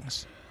those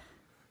things.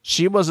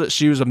 She was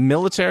a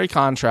military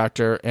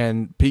contractor,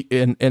 and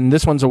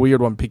this one's a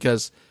weird one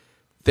because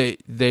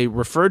they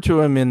referred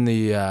to him in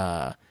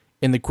the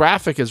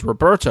graphic as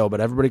Roberto, but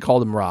everybody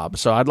called him Rob.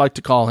 So I'd like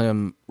to call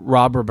him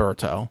Rob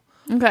Roberto.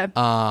 Okay.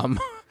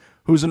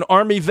 Who's an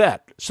Army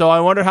vet. So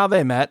I wonder how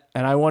they met,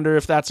 and I wonder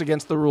if that's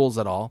against the rules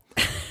at all.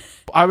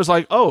 I was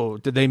like, oh,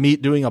 did they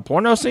meet doing a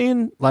porno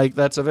scene? Like,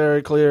 that's a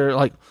very clear,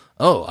 like,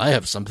 oh, I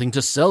have something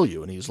to sell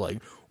you. And he's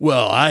like,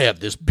 well, I have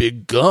this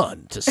big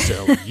gun to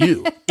sell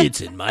you.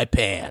 It's in my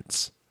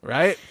pants.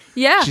 Right?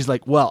 Yeah. She's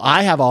like, well,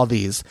 I have all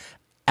these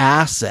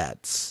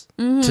assets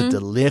to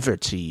deliver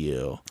to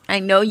you. I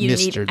know you Mr.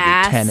 need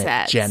Lieutenant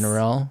assets.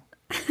 General.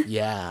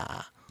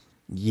 Yeah.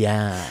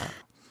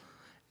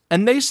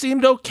 And they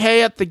seemed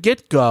okay at the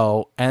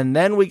get-go, and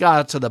then we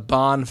got to the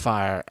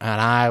bonfire, and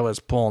I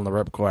was pulling the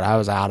ripcord. I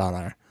was out on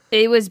her.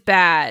 It was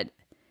bad.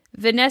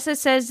 Vanessa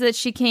says that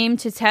she came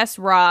to test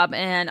Rob,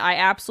 and I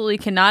absolutely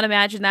cannot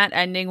imagine that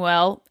ending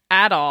well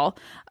at all.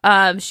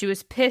 She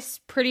was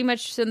pissed pretty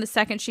much in the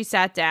second she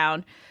sat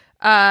down.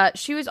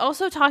 She was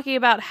also talking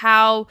about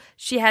how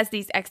she has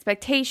these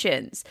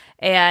expectations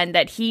and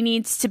that he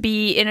needs to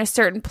be in a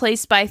certain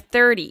place by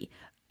 30.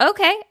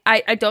 Okay,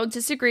 I don't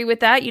disagree with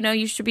that. You know,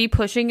 you should be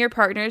pushing your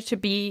partners to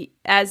be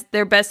as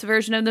their best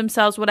version of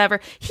themselves, whatever.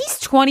 He's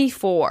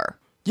 24.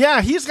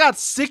 Yeah, he's got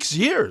 6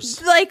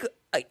 years. Like,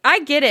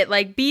 I get it.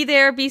 Like, be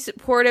there, be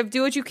supportive,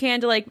 do what you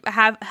can to, like,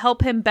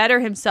 help him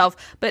better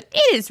himself. But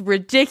it is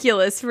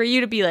ridiculous for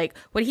you to be like,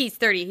 when he's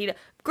 30,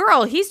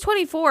 girl, he's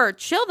 24.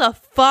 Chill the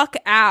fuck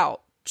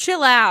out.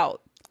 Chill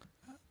out.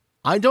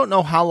 I don't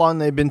know how long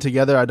they've been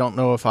together. I don't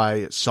know if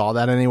I saw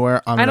that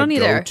anywhere. I'm I don't gonna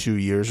go either. 2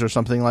 years or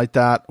something like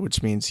that,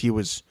 which means he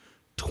was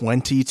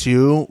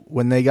 22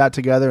 when they got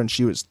together and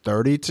she was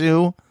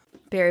 32.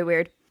 Very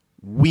weird.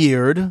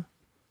 Weird,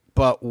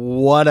 but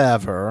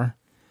whatever.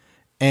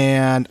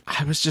 And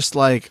I was just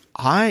like,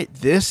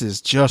 this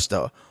is just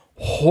a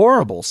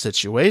horrible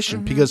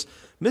situation because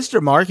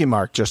Mr. Marky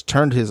Mark just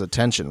turned his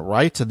attention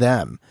right to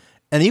them.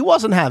 And he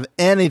wasn't have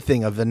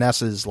anything of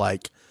Vanessa's,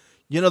 like,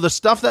 the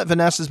stuff that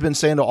Vanessa's been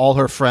saying to all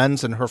her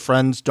friends, and her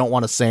friends don't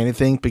want to say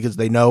anything because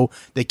they know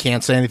they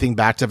can't say anything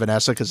back to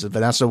Vanessa because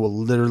Vanessa will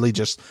literally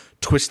just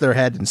twist their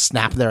head and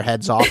snap their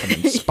heads off and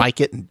then spike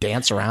it and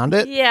dance around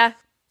it. Yeah.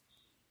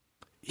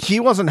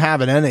 He wasn't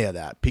having any of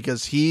that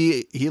because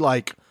he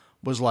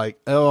was like,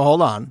 oh,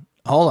 hold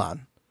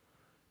on.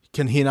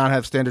 Can he not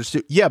have standards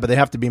too? Yeah, but they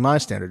have to be my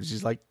standards.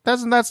 He's like,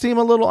 doesn't that seem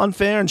a little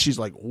unfair? And she's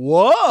like,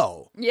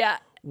 whoa. Yeah.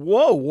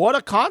 Whoa, what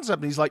a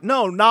concept. And he's like,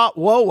 no, not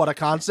whoa, what a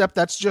concept.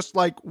 That's just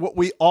like what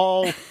we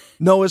all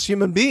know as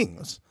human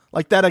beings.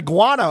 Like that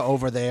iguana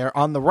over there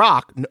on the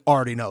rock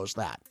already knows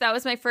that. That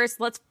was my first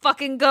let's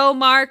fucking go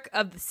mark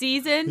of the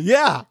season.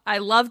 Yeah. I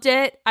loved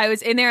it. I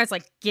was in there. I was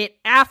like, get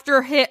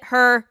after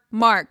her,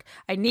 Mark.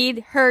 I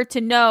need her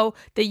to know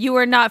that you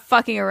are not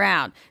fucking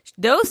around.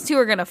 Those two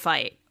are going to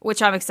fight,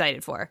 which I'm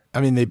excited for.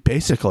 I mean, they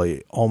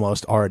basically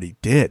almost already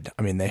did.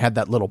 I mean, they had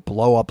that little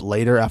blow up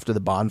later after the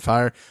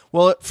bonfire.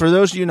 Well, for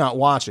those of you not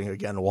watching,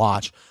 again,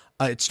 watch.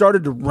 It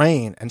started to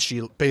rain, and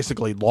she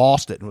basically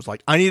lost it and was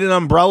like, I need an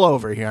umbrella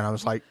over here. And I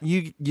was like,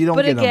 you don't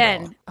But get an again,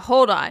 umbrella.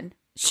 hold on.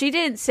 She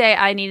didn't say,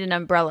 I need an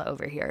umbrella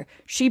over here.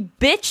 She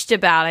bitched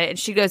about it, and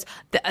she goes,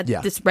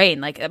 this rain,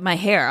 like my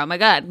hair. Oh, my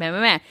God.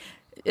 Man.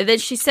 And then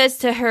she says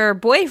to her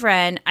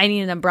boyfriend, I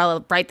need an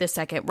umbrella right this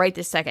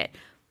second.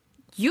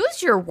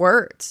 Use your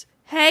words.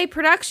 Hey,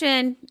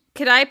 production,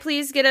 could I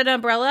please get an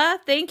umbrella?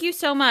 Thank you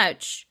so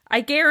much.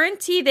 I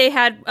guarantee they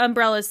had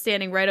umbrellas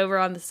standing right over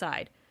on the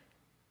side.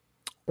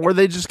 Or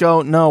they just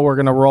go, no, we're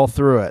going to roll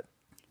through it.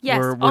 Yes,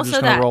 we're also just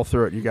going that. to roll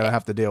through it. You got to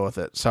have to deal with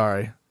it.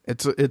 Sorry.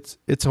 It's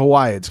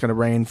Hawaii. It's going to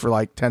rain for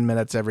like 10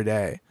 minutes every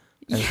day.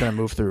 And it's going to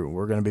move through.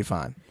 We're going to be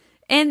fine.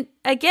 And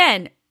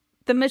again,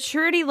 the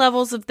maturity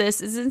levels of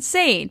this is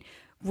insane.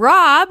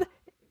 Rob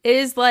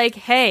is like,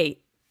 hey,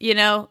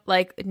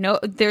 like, no,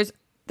 there's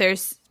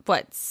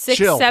what, 6,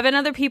 Chill. 7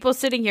 other people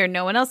sitting here.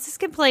 No one else is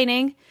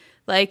complaining.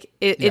 Like,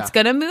 Yeah. it's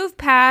going to move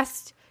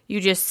past. You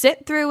just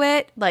sit through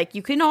it. Like,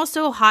 you can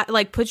also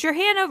put your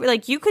hand over.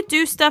 Like, you could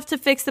do stuff to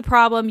fix the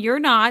problem. You're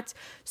not.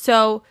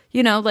 So,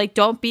 like,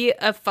 don't be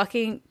a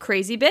fucking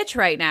crazy bitch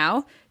right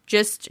now.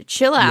 Just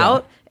chill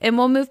out and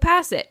we'll move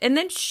past it. And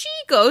then she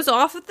goes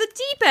off at the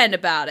deep end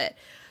about it.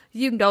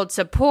 You don't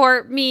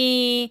support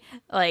me.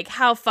 Like,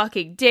 how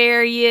fucking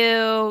dare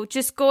you?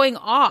 Just going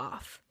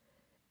off.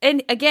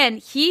 And again,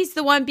 he's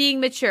the one being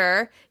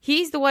mature.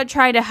 He's the one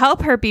trying to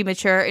help her be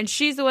mature. And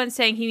she's the one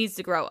saying he needs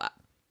to grow up.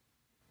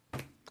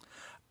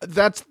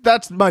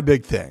 That's my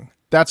big thing.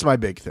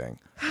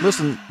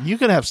 Listen, you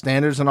can have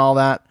standards and all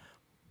that,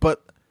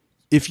 but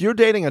if you're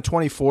dating a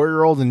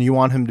 24-year-old and you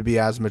want him to be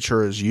as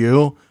mature as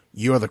you're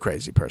the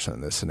crazy person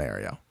in this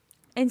scenario.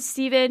 And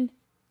Steven.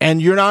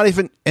 And you don't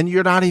even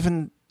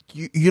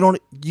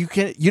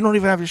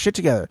have your shit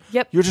together.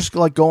 Yep. You're just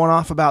like going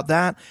off about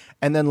that.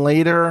 And then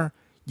later,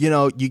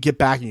 you get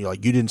back and you're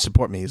like, you didn't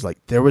support me. He's like,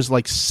 there was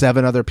like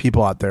 7 other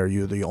people out there.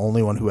 You're the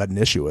only one who had an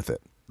issue with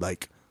it.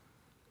 Like,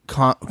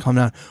 calm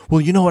down.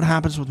 Well, you know what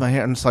happens with my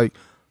hair? And it's like,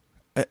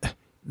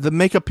 the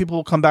makeup people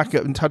will come back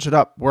and touch it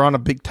up. We're on a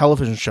big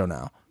television show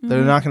now. Mm-hmm.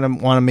 They're not going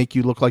to want to make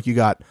you look like you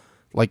got,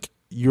 like,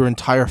 your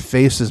entire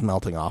face is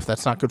melting off.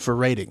 That's not good for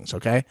ratings,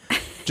 okay?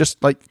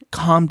 Just, like,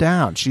 calm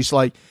down. She's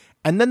like,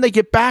 and then they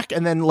get back,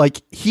 and then,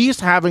 like,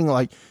 he's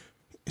like,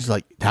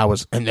 that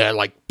was, and they're,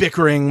 like,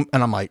 bickering,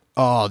 and I'm like,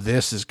 oh,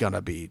 this is going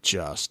to be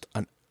just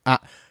an...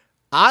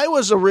 I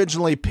was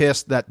originally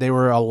pissed that they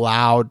were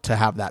allowed to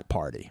have that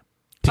party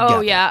together.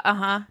 Oh, yeah,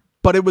 uh-huh.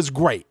 But it was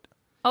great.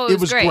 Oh, it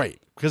was great.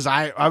 Because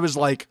I was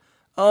like,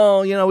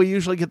 oh, we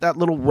usually get that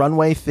little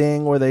runway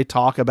thing where they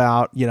talk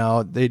about,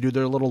 they do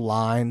their little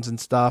lines and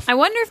stuff. I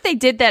wonder if they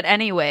did that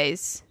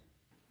anyways.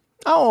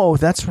 Oh,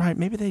 that's right.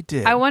 Maybe they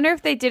did. I wonder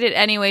if they did it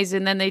anyways,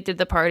 and then they did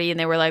the party, and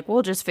they were like,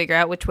 we'll just figure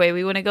out which way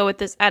we want to go with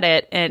this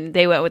edit, and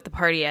they went with the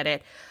party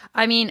edit.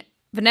 I mean,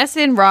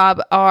 Vanessa and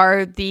Rob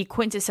are the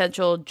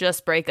quintessential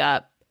just break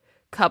up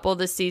couple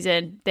this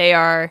season. They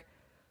are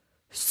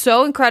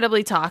so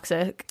incredibly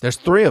toxic. There's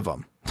 3 of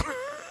them.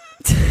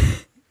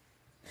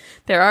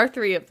 There are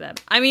 3 of them.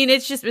 I mean,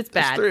 it's bad.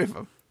 There's 3 of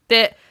them.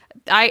 That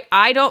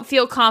I don't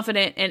feel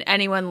confident in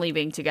anyone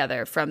leaving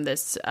together from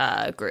this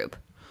group.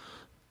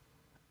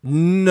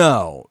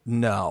 No.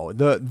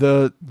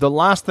 The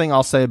last thing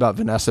I'll say about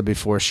Vanessa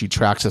before she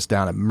tracks us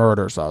down and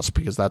murders us,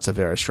 because that's a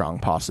very strong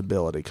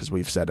possibility because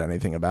we've said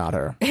anything about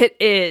her. It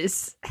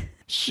is.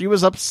 She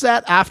was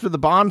upset after the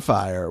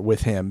bonfire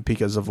with him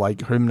because of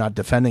like him not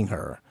defending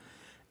her.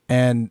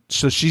 And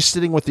so she's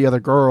sitting with the other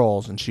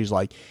girls and she's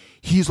like,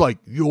 he's like,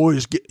 you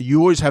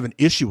always have an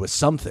issue with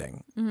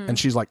something. And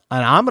she's like,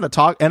 and I'm going to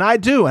talk, and I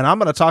do, and I'm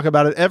going to talk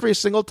about it every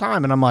single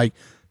time. And I'm like,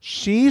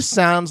 she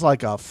sounds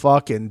like a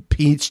fucking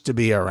peach to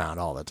be around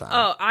all the time.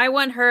 Oh, I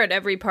want her at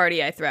every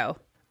party I throw.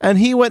 And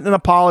he went and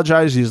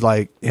apologized. He's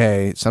like,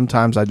 hey,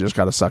 sometimes I just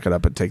got to suck it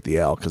up and take the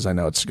L because I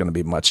know it's going to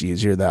be much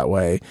easier that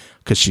way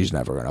because she's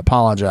never going to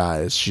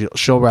apologize.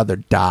 She'll rather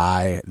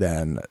die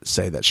than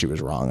say that she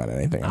was wrong on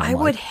anything. I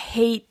would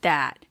hate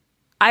that.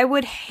 I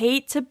would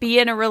hate to be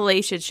in a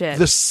relationship.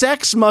 The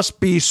sex must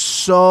be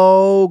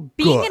so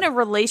good. Being in a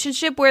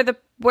relationship where the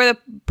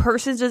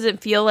person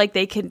doesn't feel like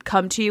they can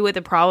come to you with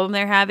a problem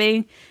they're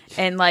having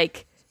and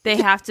like they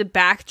have to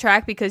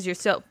backtrack because you're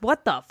so,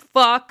 what the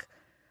fuck?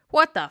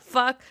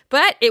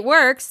 But it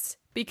works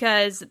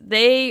because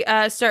they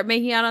start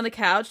making out on the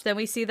couch. Then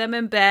we see them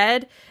in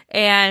bed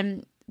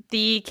and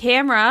the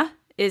camera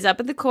is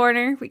up in the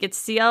corner. We get to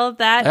see all of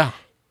that. Yeah.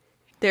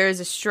 There's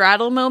a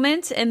straddle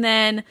moment. And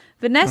then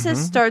Vanessa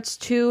starts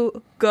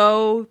to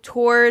go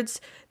towards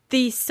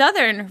the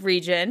southern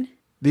region.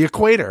 The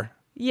equator.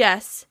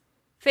 Yes.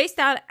 Face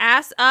down,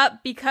 ass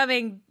up,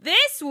 becoming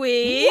this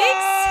week's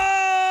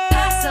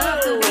Ass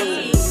of the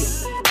Week.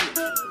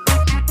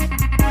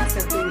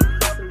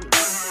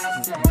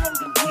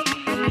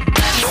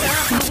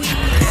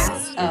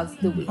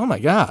 Of the week. Oh my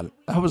God.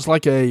 That was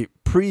like a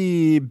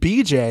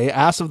pre-BJ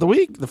ass of the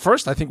week. The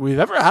first I think we've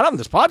ever had on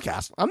this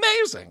podcast.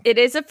 Amazing. It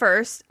is a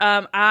first.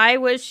 I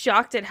was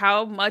shocked at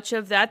how much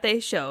of that they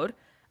showed.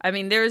 I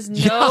mean,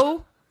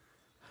 nobody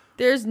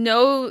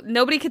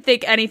could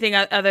think anything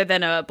other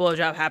than a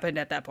blowjob happened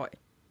at that point.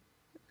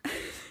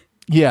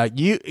 Yeah,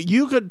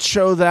 you could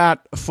show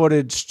that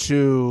footage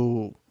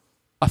to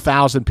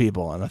 1,000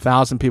 people, and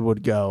 1,000 people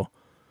would go,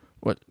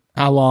 "What?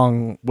 How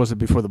long was it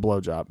before the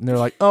blowjob?" And they're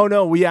like, "Oh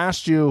no, we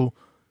asked you,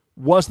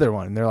 was there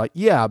one?" And they're like,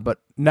 "Yeah, but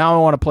now I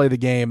want to play the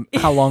game.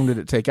 How long did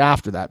it take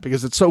after that?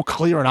 Because it's so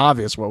clear and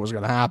obvious what was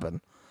going to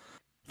happen."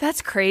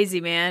 That's crazy,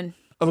 man.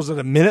 Was it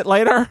a minute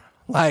later?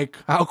 Like,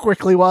 how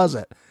quickly was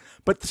it?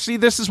 But see,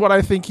 this is what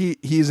I think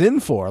he's in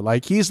for.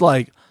 Like, he's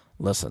like,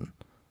 listen,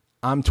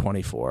 I'm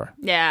 24.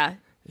 Yeah.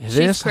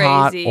 This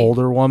hot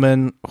older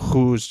woman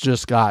who's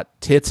just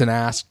got tits and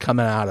ass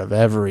coming out of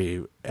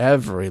every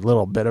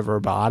little bit of her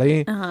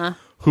body,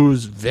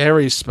 who's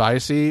very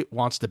spicy,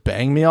 wants to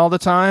bang me all the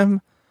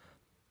time.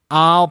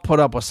 I'll put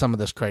up with some of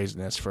this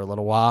craziness for a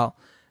little while.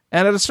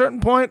 And at a certain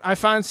point, I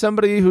find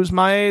somebody who's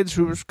my age,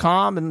 who's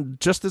calm and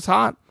just as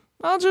hot.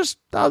 I'll just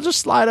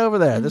slide over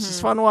there. This is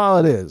fun while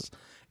it is.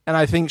 And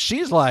I think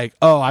she's like,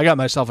 oh, I got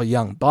myself a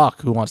young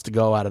buck who wants to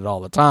go at it all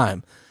the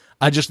time.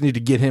 I just need to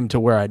get him to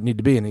where I need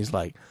to be. And he's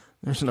like,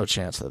 there's no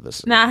chance that this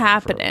is not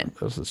happening.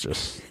 This is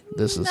just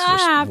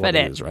what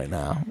it is right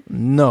now.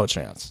 No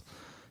chance.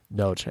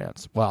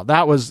 Wow,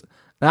 that was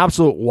an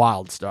absolute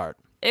wild start.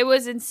 It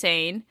was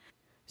insane.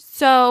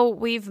 So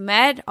we've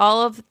met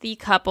all of the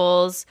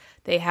couples.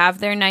 They have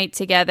their night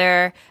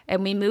together,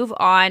 and we move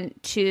on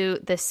to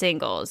the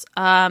singles.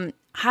 I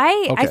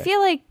feel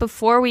like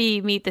before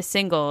we meet the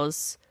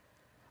singles,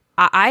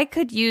 I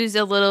could use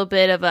a little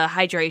bit of a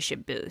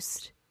hydration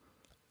boost.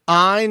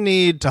 I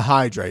need to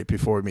hydrate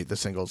before we meet the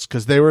singles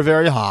because they were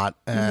very hot.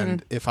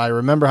 And if I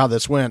remember how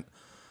this went,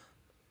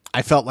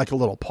 I felt like a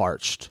little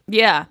parched.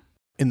 Yeah.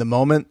 In the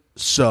moment.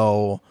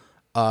 So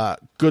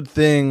good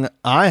thing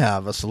I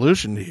have a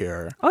solution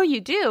here. Oh, you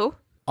do?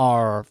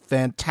 Our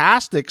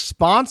fantastic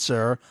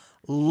sponsor,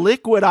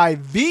 Liquid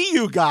IV,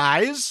 you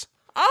guys.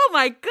 Oh,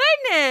 my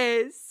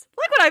goodness.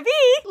 Liquid IV?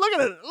 Look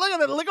at it.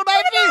 Liquid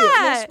IV.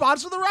 We'll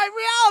sponsor the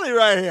right reality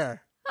right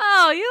here.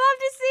 Oh, you love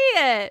to see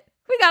it.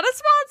 We got a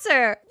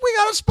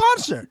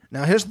sponsor.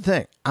 Now, here's the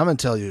thing. I'm going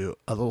to tell you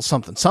a little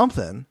something.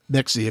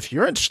 Mixie, if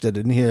you're interested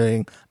in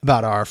hearing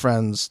about our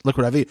friends,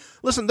 Liquid IV.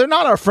 Listen, they're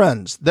not our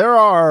friends. They're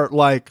our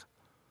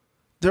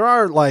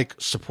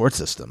support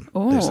system,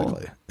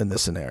 basically, in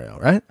this scenario,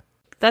 right?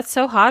 That's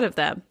so hot of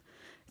them.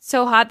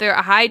 So hot. They're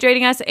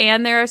hydrating us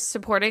and they're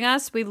supporting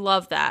us. We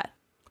love that.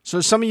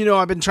 So some of you know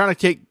I've been trying to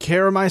take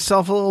care of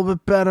myself a little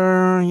bit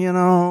better,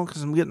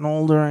 because I'm getting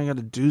older. I got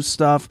to do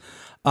stuff.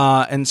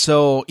 And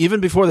so even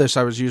before this,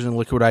 I was using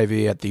Liquid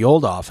IV at the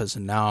old office,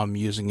 and now I'm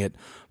using it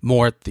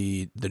more at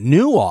the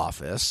new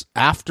office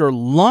after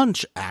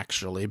lunch,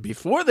 actually,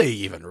 before they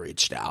even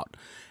reached out.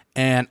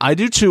 And I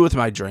do two with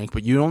my drink,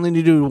 but you only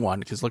need to do one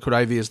because Liquid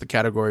IV is the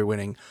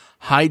category-winning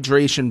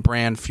hydration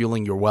brand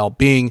fueling your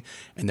well-being,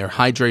 and their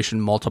hydration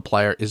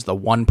multiplier is the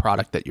one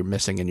product that you're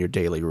missing in your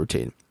daily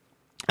routine.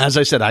 As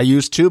I said, I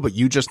use two, but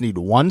you just need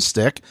one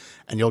stick,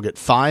 and you'll get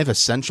 5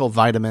 essential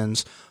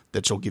vitamins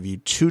that will give you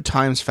 2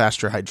 times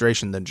faster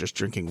hydration than just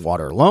drinking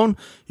water alone.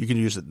 You can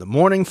use it in the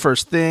morning,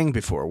 first thing,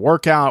 before a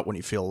workout, when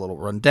you feel a little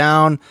run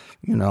down,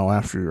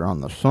 after you're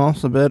on the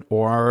sauce a bit,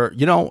 or,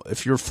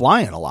 if you're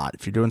flying a lot,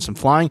 if you're doing some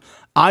flying.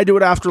 I do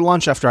it after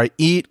lunch, after I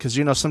eat, because,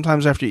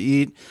 sometimes after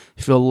you eat,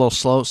 you feel a little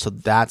slow, so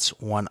that's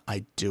when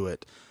I do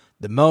it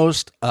the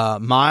most.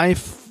 My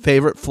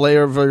favorite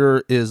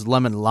flavor is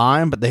lemon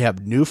lime, but they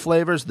have new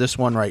flavors. This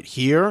one right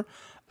here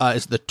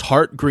is the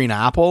tart green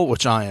apple,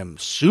 which I am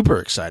super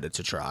excited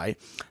to try.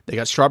 They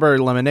got strawberry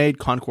lemonade,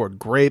 Concord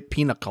grape,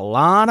 pina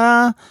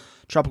colada,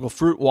 tropical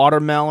fruit,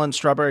 watermelon,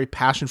 strawberry,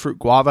 passion fruit,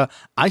 guava,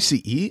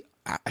 ICE.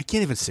 I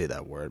can't even say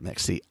that word,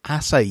 Mixie.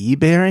 Acai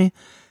berry.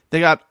 They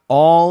got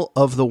all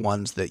of the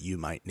ones that you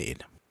might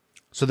need.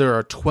 So there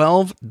are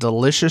 12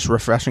 delicious,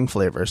 refreshing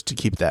flavors to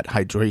keep that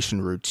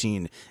hydration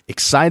routine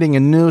exciting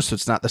and new, so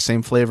it's not the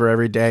same flavor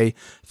every day.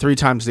 3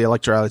 times the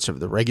electrolytes of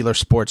the regular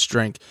sports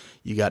drink.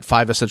 You got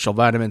 5 essential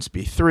vitamins,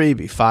 B3,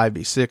 B5,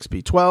 B6,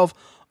 B12,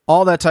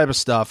 all that type of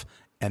stuff,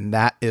 and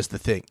that is the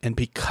thing. And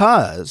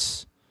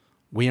because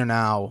we are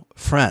now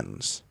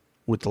friends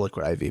with the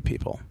Liquid IV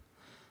people,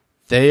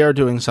 they are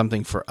doing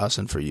something for us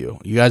and for you.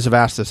 You guys have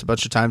asked us a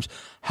bunch of times,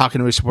 how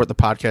can we support the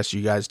podcast?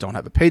 You guys don't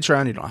have a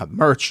Patreon, you don't have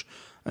merch.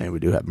 I mean, we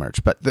do have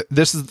merch, but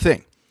this is the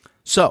thing.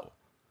 So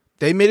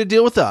they made a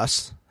deal with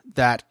us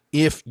that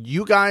if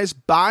you guys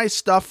buy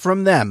stuff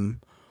from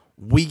them,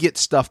 we get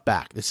stuff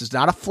back. This is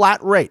not a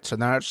flat rate, so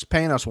they're not just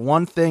paying us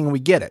one thing and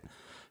we get it.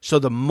 So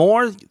the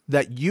more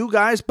that you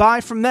guys buy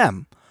from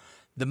them,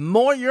 the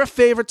more your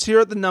favorites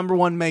here at the number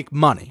one make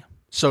money.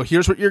 So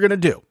here's what you're going to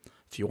do.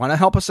 If you want to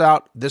help us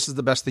out, this is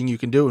the best thing you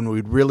can do, and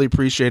we'd really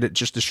appreciate it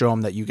just to show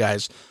them that you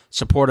guys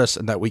support us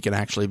and that we can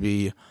actually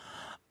be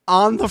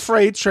on the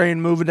freight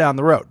train moving down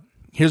the road.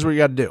 Here's what you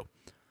got to do.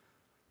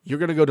 You're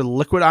going to go to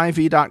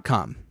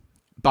liquidiv.com,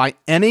 buy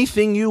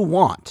anything you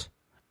want,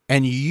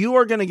 and you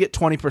are going to get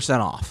 20%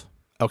 off.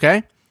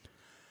 Okay?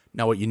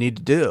 Now what you need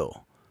to do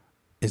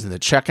is in the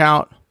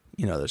checkout,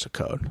 there's a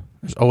code.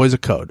 There's always a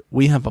code.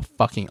 We have a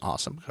fucking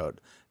awesome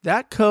code.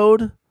 That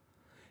code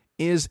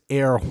is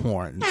air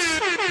horns.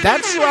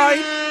 That's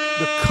right.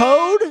 The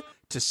code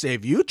to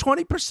save you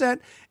 20%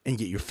 and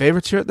get your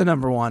favorites here at the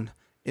number one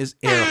is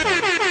air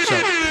horns. So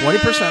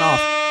 20%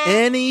 off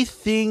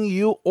anything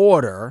you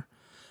order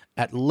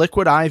at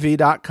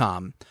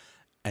liquidiv.com,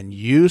 and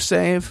you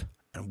save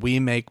and we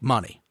make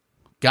money.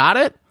 Got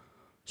it?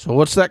 So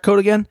what's that code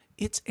again?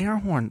 It's air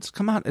horns.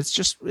 Come on. It's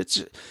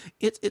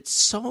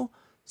so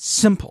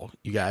simple,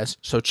 you guys.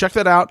 So check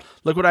that out,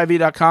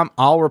 liquidiv.com.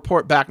 I'll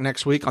report back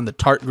next week on the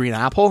tart green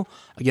apple.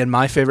 Again,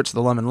 my favorite's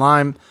the lemon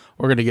lime.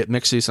 We're going to get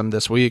Mixie some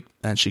this week,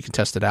 and she can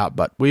test it out.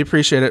 But we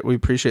appreciate it. We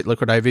appreciate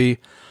Liquid IV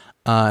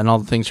and all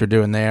the things you're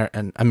doing there.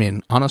 And, I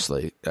mean,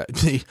 honestly,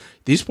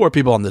 these poor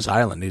people on this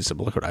island need some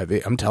Liquid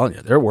IV. I'm telling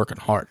you, they're working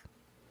hard.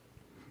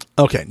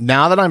 Okay,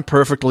 now that I'm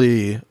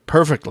perfectly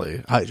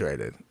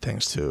hydrated,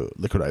 thanks to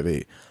Liquid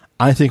IV,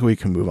 I think we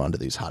can move on to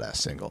these hot-ass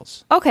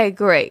singles. Okay,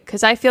 great,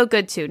 because I feel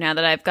good, too, now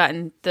that I've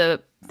gotten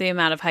the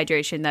amount of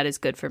hydration that is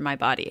good for my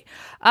body.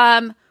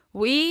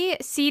 We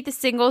see the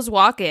singles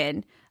walk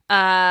in.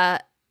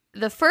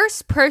 The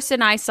first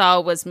person I saw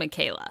was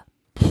Michaela.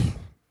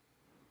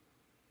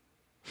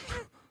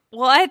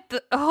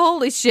 What?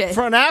 Holy shit.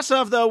 Front ass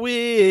of the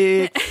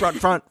week.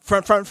 Front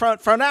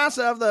ass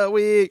of the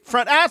week.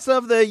 Front ass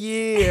of the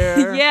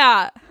year.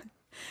 Yeah.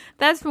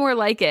 That's more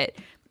like it.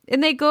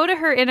 And they go to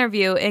her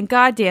interview, and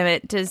god damn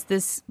it, does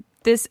this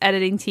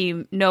editing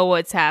team know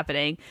what's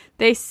happening.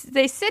 They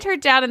sit her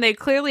down and they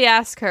clearly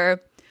ask her,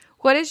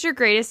 what is your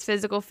greatest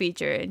physical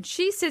feature? And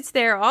she sits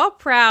there all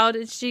proud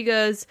and she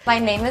goes, my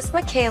name is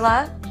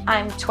Michaela.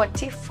 I'm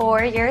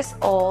 24 years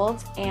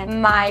old,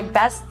 and my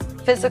best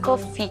physical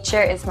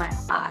feature is my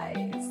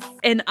eyes.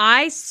 And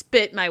I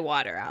spit my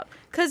water out.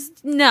 Because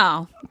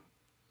no,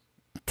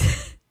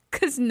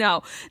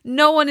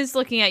 no one is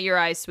looking at your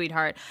eyes,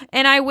 sweetheart.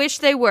 And I wish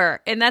they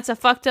were. And that's a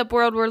fucked up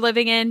world we're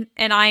living in,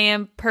 and I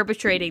am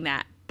perpetrating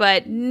that.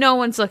 But no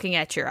one's looking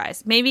at your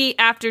eyes. Maybe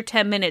after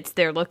 10 minutes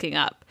they're looking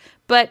up.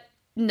 But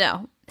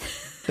no.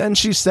 Then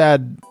she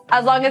said,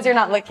 as long as you're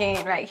not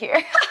looking right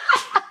here.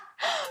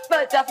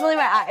 But definitely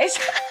my eyes.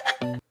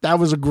 That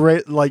was a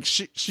great,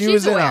 she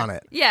was aware. In on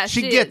it. Yeah,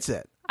 she gets is.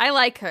 it. I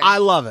like her. I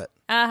love it.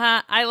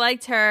 I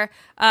liked her.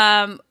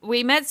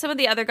 We met some of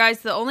the other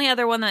guys. The only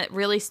other one that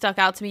really stuck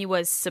out to me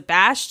was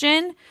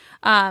Sebastian.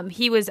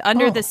 He was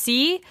under the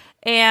sea,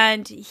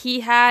 and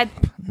he had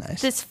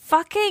this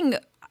fucking,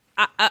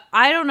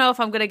 I don't know if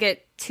I'm going to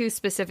get too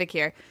specific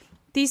here.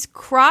 These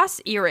cross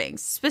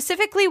earrings,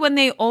 specifically when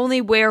they only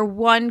wear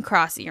one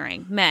cross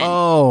earring, men.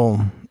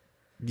 Oh,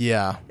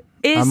 yeah.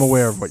 I'm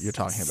aware of what you're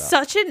talking about.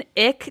 Such an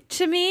ick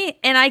to me,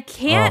 and I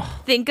can't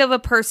think of a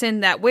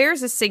person that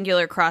wears a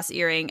singular cross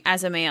earring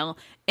as a male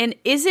and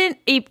isn't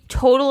a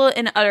total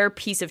and utter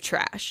piece of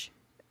trash.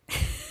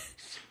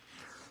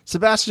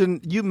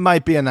 Sebastian, you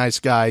might be a nice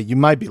guy. You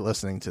might be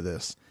listening to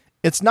this.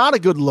 It's not a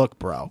good look,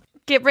 bro.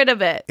 Get rid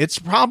of it. It's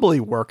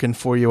probably working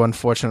for you,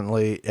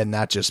 unfortunately, and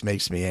that just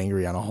makes me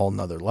angry on a whole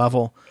nother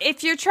level.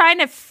 If you're trying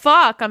to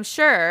fuck, I'm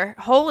sure,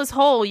 hole is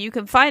hole. You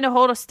can find a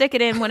hole to stick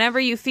it in whenever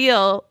you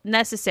feel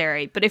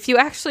necessary. But if you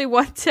actually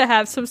want to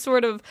have some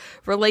sort of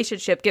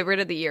relationship, get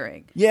rid of the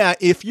earring. Yeah,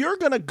 if you're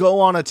going to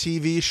go on a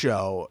TV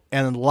show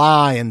and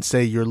lie and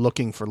say you're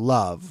looking for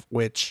love,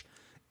 which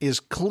is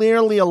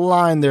clearly a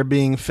line they're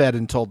being fed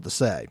and told to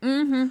say,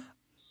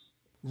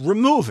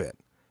 remove it,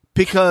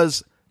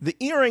 because the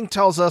earring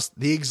tells us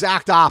the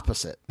exact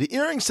opposite. The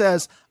earring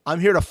says, I'm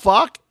here to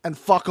fuck and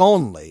fuck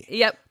only.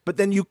 Yep. But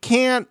then you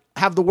can't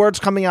have the words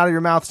coming out of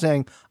your mouth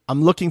saying,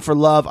 I'm looking for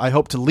love. I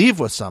hope to leave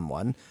with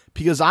someone,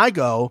 because I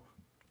go,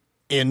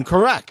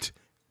 incorrect.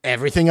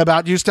 Everything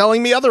about you is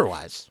telling me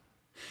otherwise.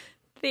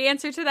 The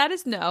answer to that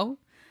is no.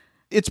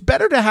 It's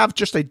better to have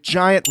just a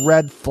giant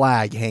red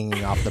flag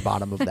hanging off the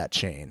bottom of that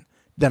chain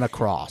than a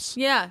cross.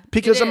 Yeah.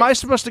 Because am I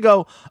supposed to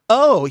go,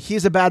 oh,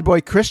 he's a bad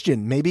boy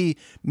Christian.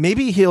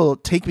 Maybe he'll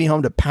take me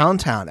home to Pound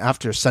Town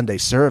after Sunday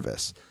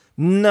service.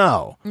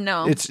 No.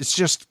 It's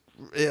just,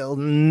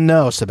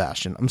 no,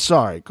 Sebastian. I'm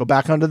sorry. Go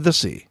back under the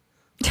sea.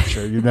 I'm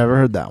sure you've never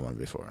heard that one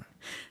before.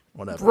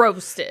 Whatever.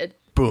 Roasted.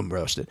 Boom,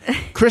 roasted.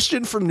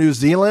 Christian from New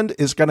Zealand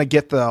is going to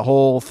get the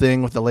whole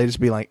thing with the ladies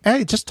being like,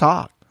 hey, just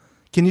talk.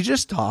 Can you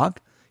just talk?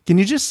 Can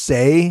you just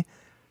say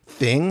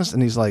things?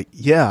 And he's like,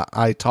 yeah,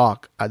 I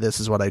talk. This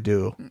is what I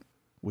do.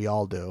 We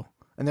all do.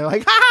 And they're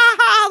like, ha ha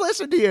ha,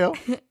 listen to you.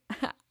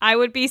 I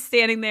would be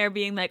standing there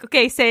being like,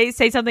 okay, say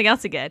something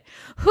else again.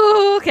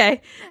 Ooh,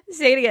 okay,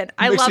 say it again.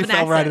 I love an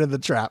accent. Right into the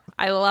trap.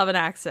 I love an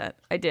accent.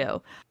 I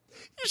do.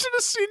 You should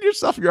have seen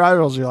yourself in your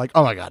eyeballs. You're like,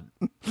 oh my God.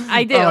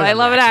 I do. Oh, I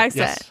love an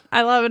accent. Yes.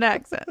 I love an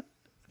accent.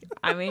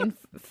 I mean,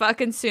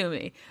 fucking sue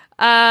me.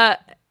 I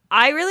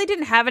really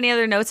didn't have any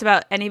other notes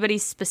about anybody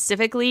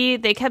specifically.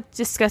 They kept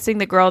discussing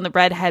the girl in the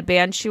red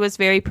headband. She was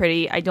very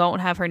pretty. I don't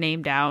have her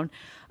name down.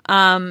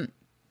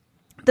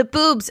 The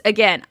boobs,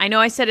 again, I know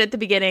I said it at the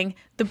beginning.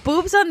 The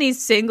boobs on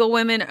these single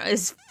women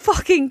is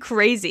fucking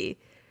crazy.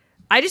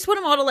 I just want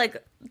them all to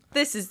like,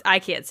 I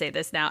can't say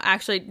this now.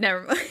 Actually,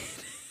 never mind.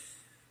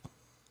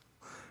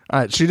 All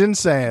right, she didn't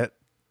say it,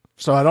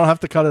 so I don't have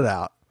to cut it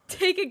out.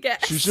 Take a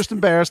guess. She's just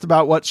embarrassed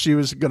about what she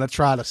was going to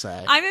try to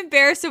say. I'm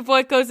embarrassed of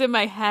what goes in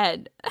my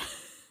head.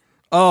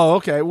 Oh,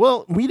 okay.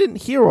 Well, we didn't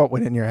hear what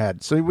went in your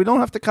head, so we don't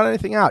have to cut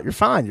anything out. You're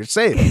fine. You're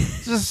safe.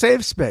 This is a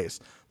safe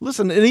space.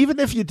 Listen, and even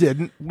if you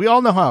didn't, we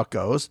all know how it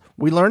goes.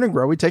 We learn and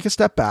grow. We take a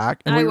step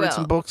back, and we read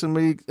some books, and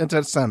we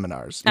attend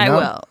seminars. You know?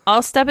 Will.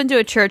 I'll step into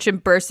a church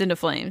and burst into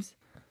flames.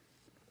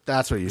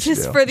 That's what you should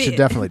do. For you should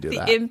definitely do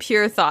that. The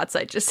impure thoughts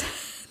I just had.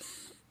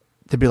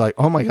 To be like,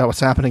 oh my God, what's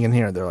happening in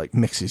here? They're like,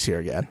 Mixie's here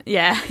again.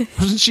 Yeah.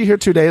 Wasn't she here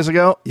 2 days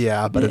ago?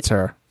 Yeah, but it's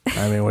her.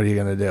 I mean, what are you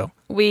going to do?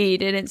 We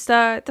didn't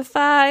start the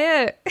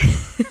fire.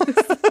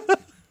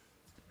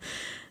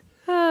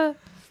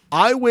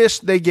 I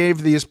wish they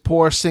gave these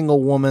poor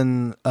single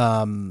women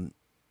kind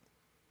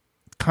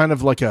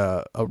of like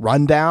a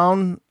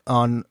rundown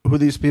on who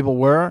these people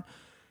were.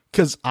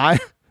 Because I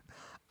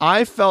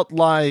felt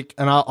like,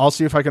 and I'll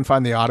see if I can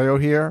find the audio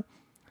here.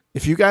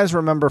 If you guys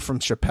remember from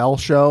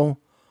Chappelle's show,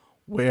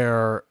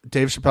 where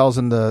Dave Chappelle's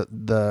in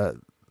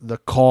the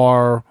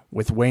car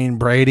with Wayne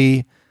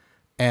Brady,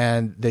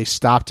 and they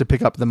stop to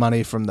pick up the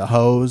money from the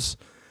hose,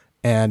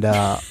 and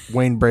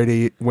Wayne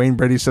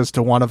Brady says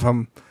to one of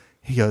them,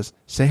 he goes,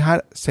 say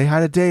hi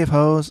to Dave,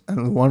 hose,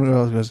 and one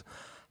girl goes,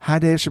 hi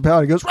Dave Chappelle,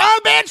 and he goes,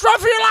 run bitch, run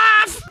for your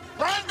life,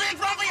 run bitch,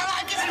 run for your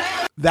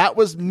life. That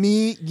was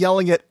me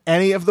yelling at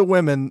any of the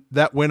women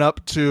that went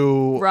up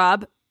to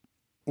Rob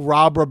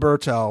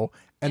Roberto.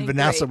 And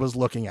Vanessa was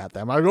looking at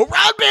them. I go,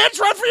 run, bitch,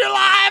 run for your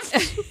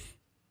life.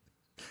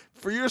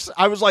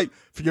 I was like,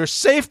 for your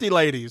safety,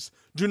 ladies,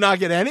 do not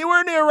get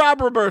anywhere near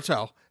Rob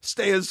Roberto.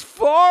 Stay as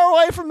far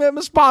away from him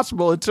as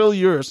possible until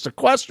you're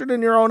sequestered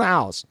in your own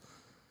house.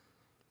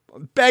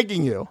 I'm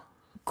begging you.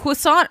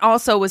 Croissant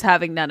also was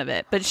having none of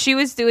it, but she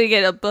was doing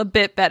it a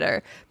bit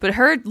better. But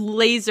her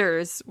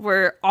lasers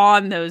were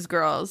on those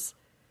girls.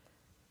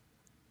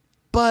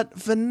 But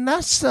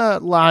Vanessa,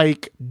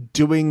 like,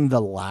 doing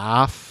the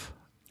laugh.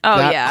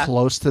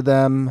 Close to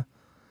them.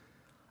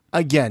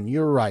 Again,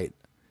 you're right.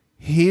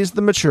 He's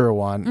the mature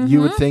one. Mm-hmm. You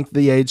would think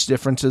the age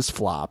difference is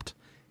flopped.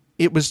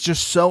 It was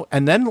just so,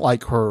 and then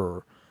like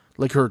her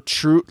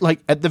true, like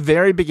at the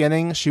very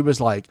beginning, she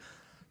was like,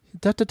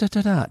 da da da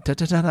da da da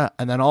da da da,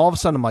 and then all of a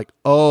sudden I'm like,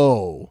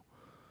 oh,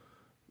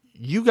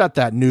 you got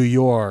that New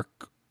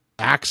York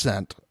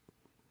accent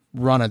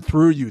running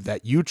through you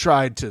that you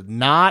tried to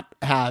not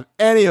have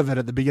any of it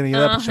at the beginning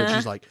of the episode.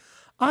 She's like,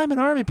 I'm an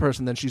army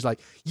person. Then she's like,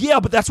 yeah,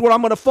 but that's what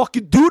I'm going to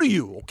fucking do to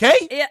you,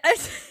 okay? Yeah.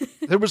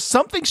 There was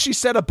something she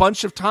said a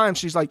bunch of times.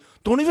 She's like,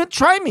 don't even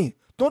try me.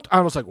 Don't.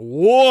 I was like,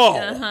 whoa.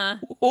 Uh-huh.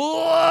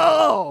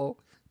 Whoa.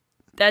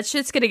 That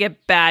shit's going to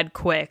get bad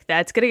quick.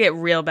 That's going to get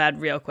real bad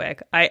real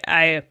quick.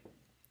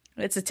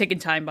 It's a ticking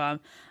time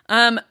bomb.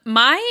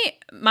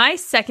 My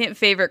second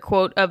favorite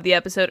quote of the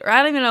episode, or I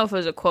don't even know if it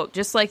was a quote,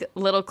 just like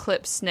little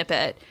clip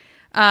snippet.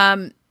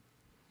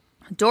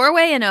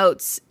 Doorway and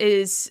Oates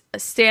is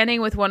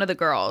standing with one of the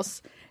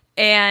girls,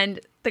 and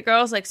the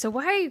girl's like, so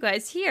why are you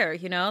guys here?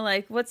 You know,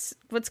 like what's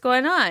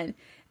going on?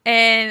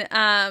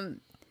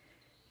 And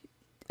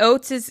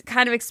Oates is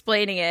kind of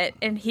explaining it,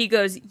 and he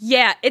goes,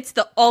 yeah, it's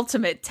the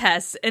ultimate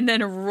test, and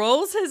then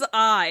rolls his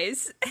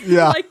eyes and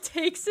like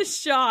takes a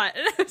shot.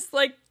 And I was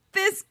like,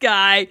 this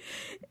guy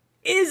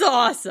is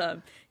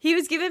awesome. He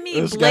was giving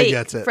me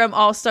Blake from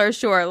All Star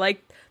Shore,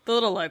 like the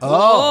little like,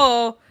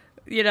 whoa.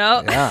 You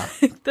know,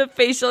 the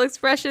facial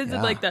expressions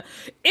and like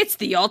it's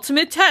the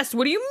ultimate test.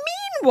 What do you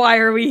mean? Why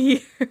are we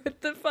here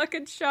with the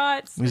fucking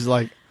shots? He's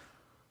like,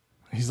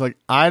 He's like,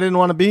 I didn't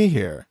want to be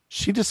here.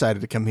 She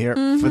decided to come here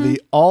for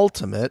the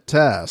ultimate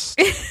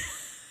test.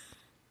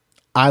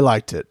 I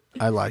liked it.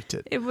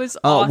 It was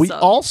awesome. We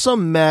also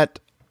met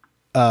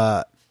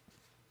Tajik.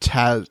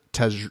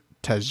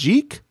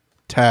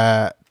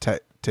 I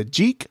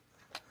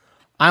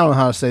don't know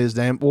how to say his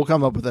name. We'll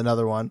come up with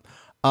another one.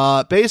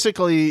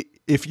 Basically,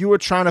 if you were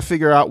trying to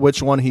figure out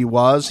which one he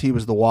was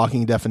the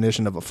walking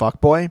definition of a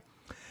fuckboy.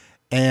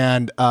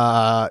 And did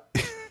I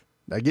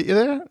get you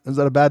there? Is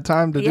that a bad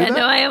time to do that? Yeah,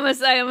 no, I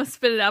almost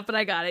spit it out, but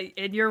I got it.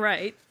 And you're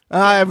right.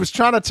 I was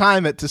trying to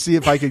time it to see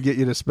if I could get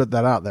you to spit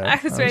that out there. I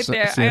was right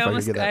there.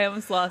 I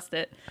almost lost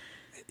it.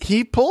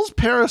 He pulls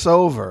Paris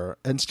over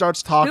and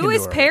starts talking to her. Who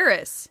is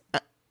Paris?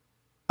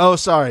 Oh,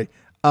 sorry.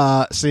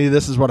 See,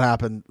 this is what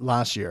happened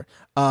last year.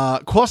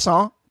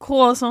 Croissant.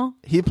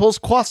 He pulls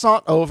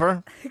Croissant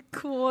over.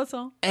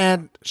 Croissant.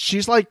 And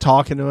she's like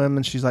talking to him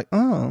and she's like,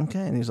 oh,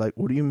 okay. And he's like,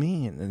 what do you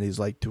mean? And he's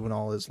like doing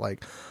all his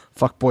like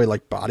fuckboy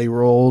like body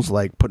rolls,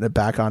 like putting it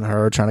back on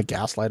her, trying to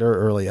gaslight her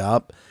early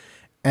up.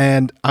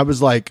 And I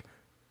was like,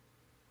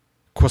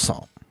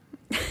 Croissant,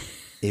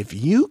 if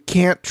you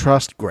can't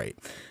trust great.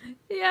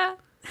 Yeah.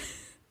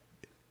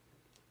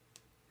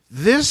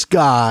 This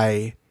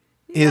guy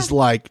is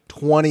like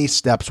 20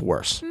 steps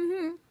worse.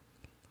 Mm-hmm.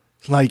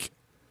 Like,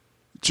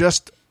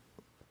 just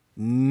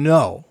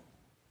no.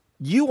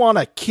 You want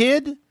a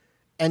kid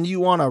and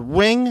you want a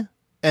ring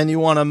and you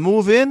want to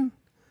move in?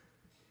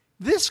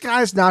 This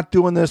guy's not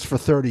doing this for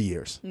 30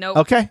 years. Nope.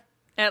 Okay?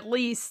 At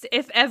least,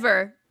 if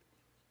ever.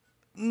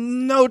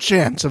 No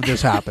chance of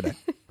this happening.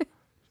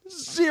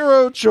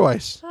 Zero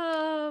choice.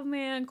 Oh,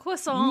 man.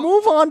 Croissant.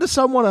 Move on to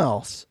someone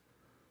else.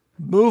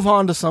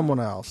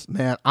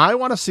 Man, I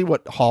want to see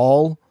what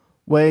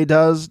Hallway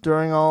does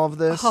during all of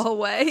this.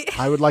 Hallway.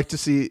 I would like to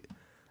see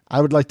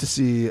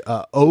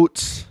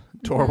oats,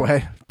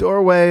 doorway,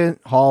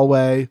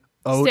 hallway,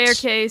 oats,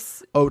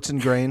 staircase, oats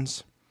and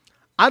grains.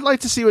 I'd like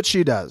to see what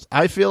she does.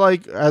 I feel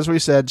like, as we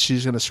said,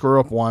 she's going to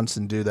screw up once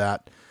and do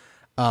that.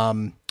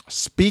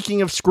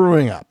 Speaking of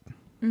screwing up,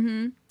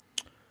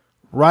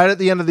 right at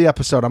the end of the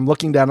episode, I'm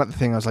looking down at the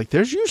thing. I was like,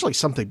 there's usually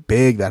something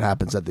big that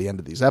happens at the end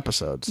of these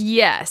episodes.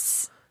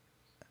 Yes.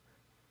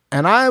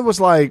 And I was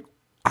like,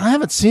 I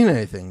haven't seen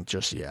anything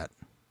just yet.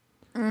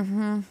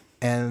 Mm-hmm.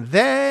 And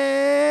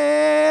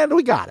then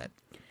we got it.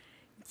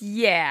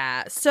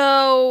 Yeah.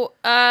 So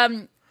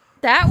that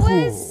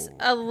was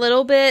a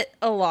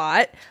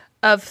lot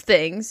of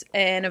things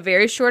in a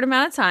very short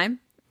amount of time.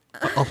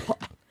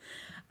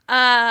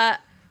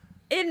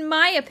 In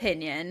my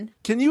opinion.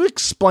 Can you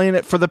explain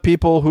it for the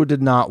people who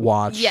did not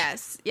watch?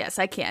 Yes,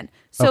 I can.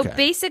 So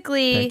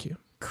basically,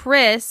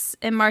 Chris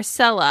and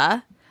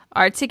Marcella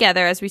are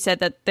together, as we said,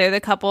 that they're the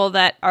couple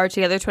that are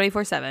together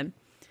 24/7.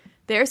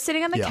 They're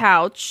sitting on the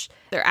couch.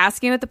 They're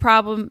asking what the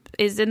problem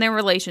is in their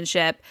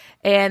relationship.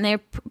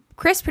 And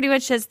Chris pretty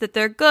much says that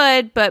they're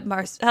good, but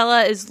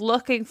Marcella is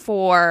looking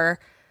for...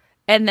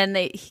 And then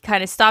he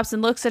kind of stops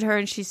and looks at her,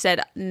 and she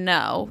said,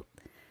 no.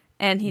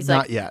 And he's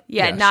not like... Yet.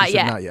 Yeah, not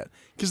yet. Not yet.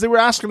 Because they were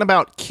asking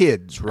about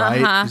kids,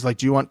 right? Uh-huh. He's like,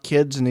 do you want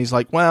kids? And he's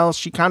like, well,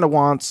 she kind of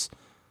wants...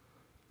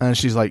 And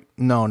she's like,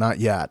 no, not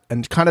yet.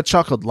 And kind of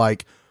chuckled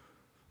like...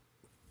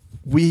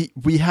 We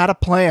had a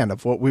plan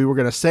of what we were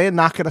going to say and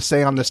not going to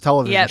say on this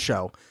television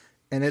show.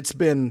 And it's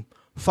been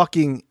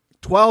fucking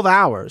 12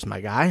 hours,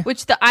 my guy.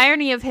 Which the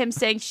irony of him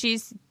saying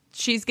she's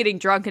getting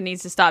drunk and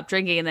needs to stop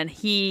drinking, and then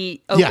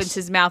he opens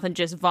his mouth and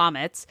just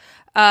vomits.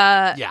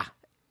 Yeah.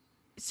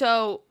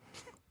 So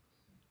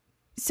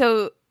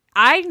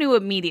I knew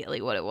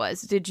immediately what it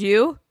was. Did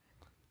you?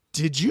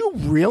 Did you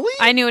really?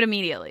 I knew it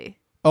immediately.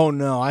 Oh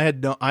no, I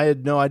had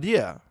no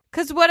idea.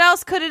 'Cause what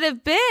else could it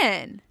have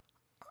been?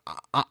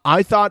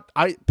 I thought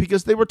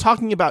because they were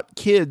talking about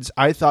kids,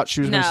 I thought she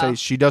was going to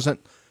say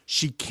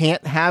she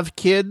can't have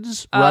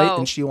kids, right?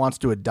 And she wants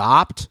to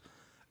adopt.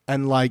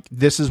 And like,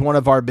 this is one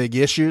of our big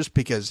issues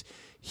because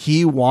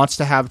he wants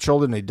to have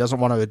children and he doesn't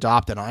want to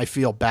adopt. And I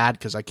feel bad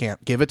because I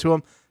can't give it to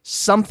him.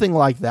 Something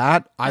like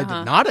that. I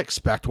did not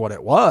expect what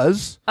it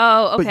was.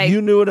 Oh, okay. But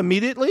you knew it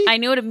immediately? I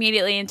knew it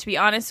immediately. And to be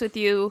honest with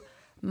you,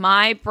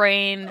 my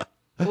brain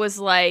was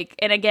like,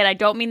 and again, I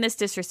don't mean this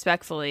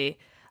disrespectfully.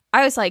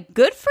 I was like,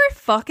 good for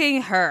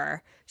fucking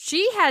her.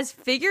 She has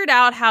figured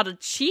out how to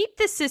cheat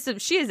the system.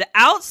 She has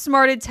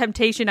outsmarted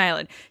Temptation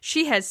Island.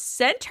 She has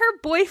sent her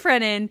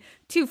boyfriend in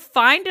to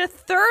find a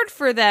third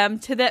for them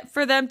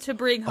to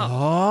bring home.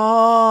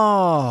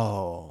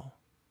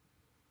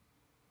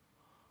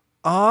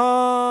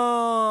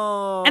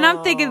 Oh. And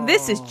I'm thinking,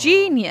 this is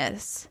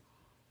genius.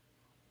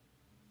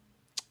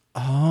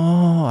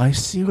 Oh, I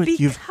see what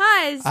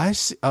I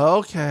see.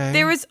 Okay.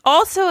 There was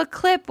also a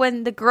clip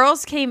when the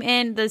girls came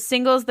in,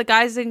 the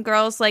guys and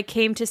girls like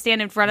came to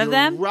stand in front of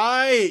them.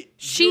 Right.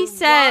 She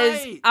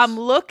says, I'm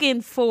looking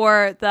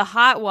for the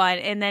hot one.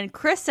 And then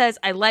Chris says,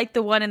 I like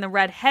the one in the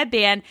red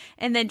headband.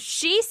 And then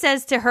she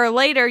says to her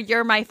later,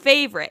 you're my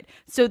favorite.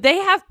 So they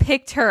have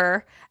picked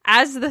her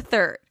as the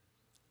third.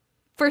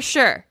 For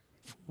sure.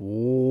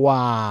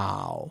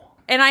 Wow.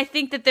 And I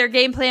think that their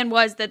game plan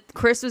was that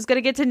Chris was going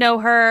to get to know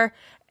her.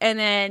 and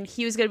then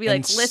he was going to be like,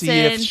 and listen. see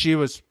if she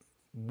was,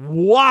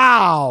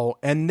 wow.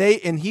 And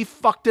he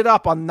fucked it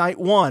up on night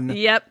one.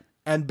 Yep.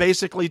 And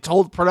basically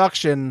told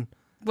production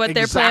what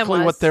their plan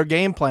was. what their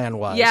game plan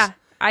was. Yeah,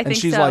 I think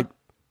so. And she's like,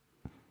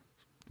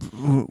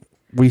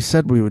 we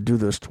said we would do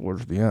this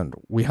towards the end.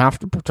 We have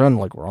to pretend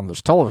like we're on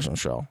this television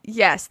show.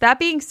 Yes. That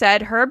being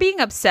said, her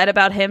being upset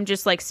about him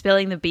just like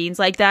spilling the beans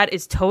like that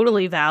is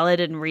totally valid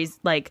and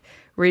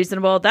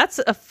reasonable. That's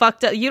a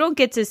fucked up. You don't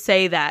get to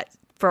say that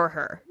for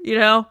her. You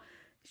know,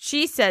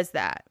 she says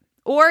that.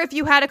 Or if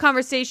you had a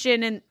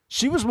conversation and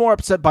she was more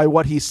upset by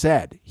what he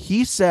said.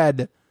 He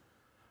said,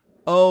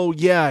 oh,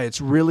 yeah, it's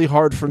really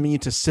hard for me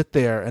to sit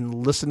there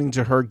and listening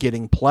to her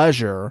getting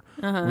pleasure,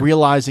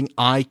 realizing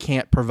I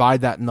can't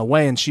provide that in the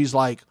way. And she's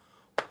like,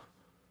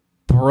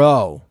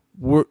 bro,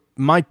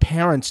 my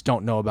parents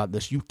don't know about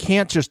this. You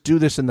can't just do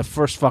this in the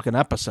first fucking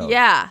episode.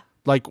 Yeah.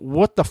 Like,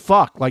 what the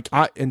fuck?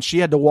 And she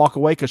had to walk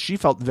away because she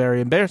felt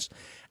very embarrassed.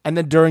 And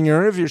then during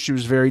your interview, she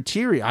was very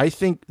teary. I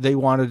think they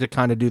wanted to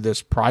kind of do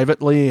this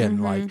privately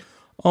and like,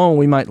 oh,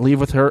 we might leave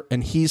with her.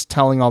 And he's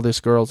telling all these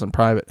girls in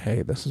private,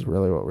 hey, this is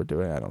really what we're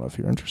doing. I don't know if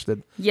you're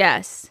interested.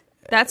 Yes.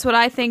 That's what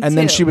I think, and too.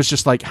 then she was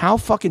just like, how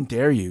fucking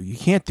dare you? You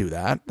can't do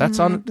that. That's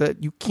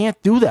you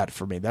can't do that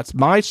for me. That's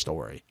my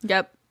story.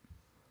 Yep.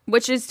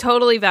 Which is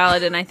totally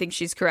valid, and I think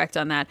she's correct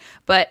on that.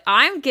 But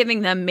I'm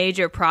giving them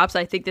major props.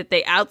 I think that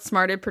they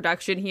outsmarted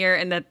production here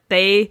and that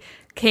they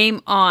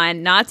came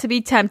on not to be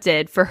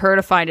tempted for her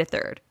to find a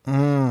third.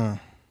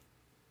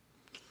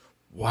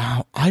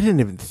 Wow, I didn't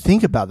even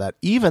think about that.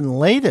 Even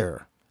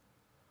later.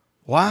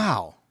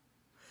 Wow.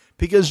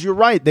 Because you're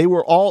right. They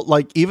were all,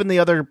 like, even the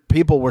other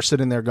people were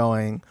sitting there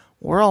going,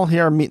 we're all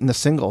here meeting the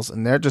singles,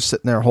 and they're just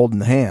sitting there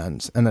holding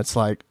hands. And it's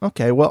like,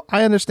 okay, well,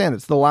 I understand.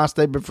 It's the last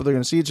day before they're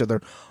going to see each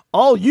other.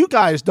 Oh, you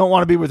guys don't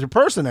want to be with your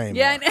person anymore.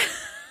 Yeah,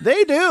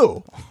 they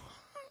do.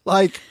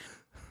 Like,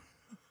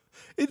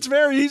 it's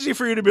very easy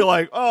for you to be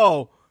like,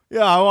 oh,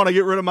 yeah, I want to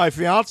get rid of my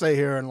fiance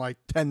here in like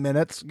 10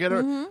 minutes.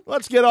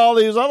 Let's get all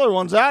these other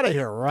ones out of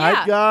here,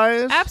 right,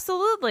 guys?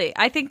 Absolutely.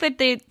 I think that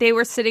they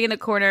were sitting in the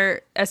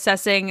corner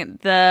assessing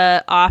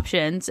the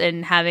options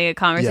and having a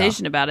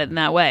conversation about it in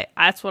that way.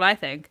 That's what I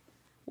think.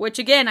 Which,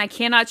 again, I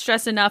cannot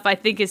stress enough, I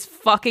think is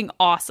fucking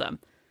awesome.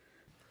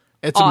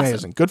 It's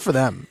amazing. Good for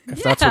them,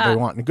 if that's what they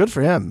want. And good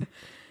for him.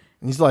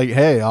 And he's like,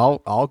 hey,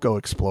 I'll go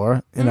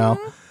explore, you know.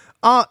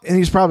 And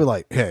he's probably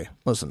like, hey,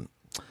 listen,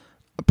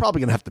 I'm probably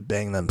going to have to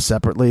bang them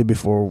separately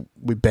before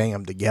we bang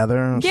them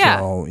together. Yeah.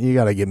 So you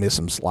got to give me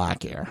some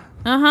slack here.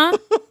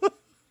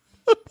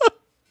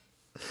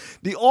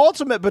 The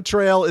ultimate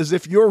betrayal is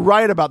if you're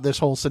right about this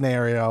whole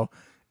scenario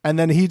and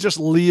then he just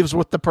leaves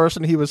with the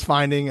person he was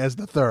finding as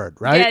the third,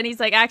 right? Yeah, and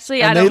he's like,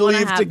 actually, and I don't want to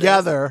have they leave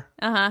together.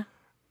 This.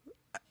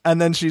 And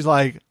then she's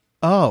like,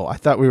 oh, I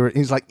thought we were...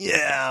 He's like,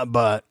 yeah,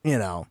 but, you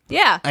know.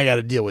 Yeah. I got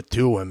to deal with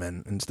 2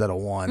 women instead of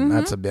 1.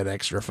 That's a bit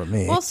extra for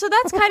me. Well, so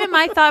that's kind of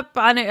my thought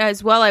on it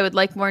as well. I would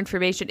like more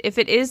information. If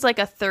it is like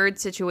a third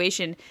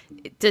situation,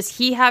 does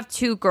he have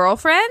 2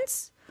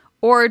 girlfriends?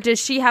 Or does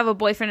she have a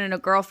boyfriend and a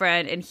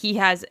girlfriend and he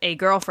has a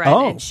girlfriend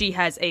and she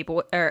has a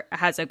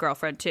has a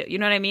girlfriend too? You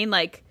know what I mean?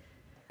 Like,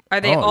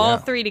 are they all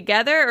 3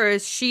 together or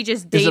is she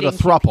just dating is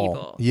it a throuple?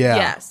 People? Yeah.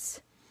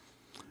 Yes.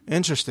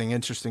 Interesting.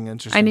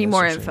 I need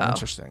more info.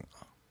 Interesting.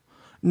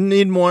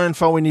 Need more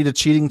info. We need a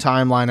cheating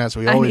timeline, as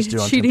we always do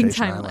on cheating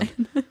Temptation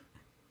timeline. Island.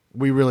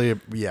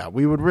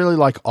 We would really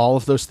like all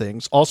of those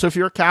things. Also, if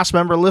you're a cast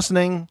member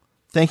listening,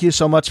 thank you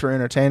so much for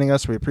entertaining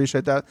us. We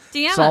appreciate that.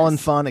 DM it's all in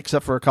us. fun,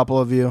 except for a couple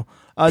of you.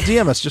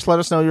 DM us. Just let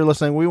us know you're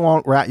listening. We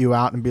won't rat you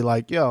out and be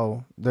like,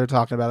 yo, they're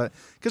talking about it.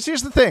 Because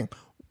here's the thing.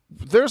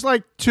 There's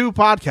like 2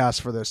 podcasts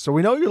for this, so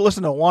we know you're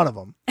listening to one of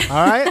them.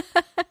 All right?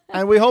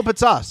 And we hope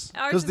it's us.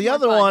 Because the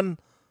other one,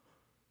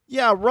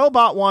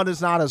 Robot One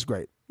is not as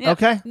great. Yep.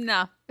 Okay?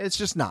 No. It's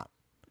just not.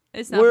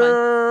 It's not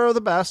We're fun.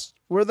 the best.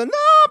 We're the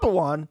number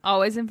one.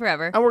 Always and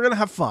forever. And we're going to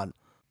have fun.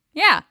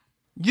 Yeah.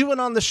 You went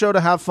on the show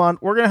to have fun.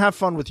 We're going to have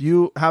fun with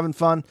you having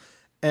fun.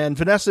 And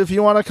Vanessa, if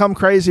you want to come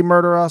crazy,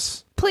 murder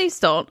us. Please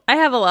don't. I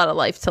have a lot of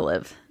life to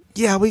live.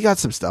 Yeah, we got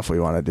some stuff we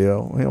want to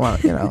do. We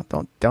want to,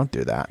 don't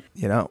do that.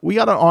 We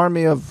got an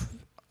army of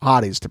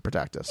hotties to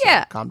protect us.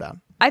 Yeah. So calm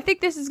down. I think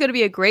this is going to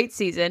be a great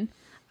season.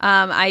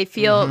 I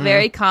feel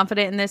very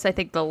confident in this. I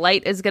think the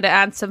light is going to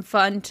add some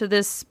fun to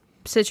this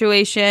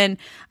situation.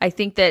 I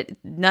think that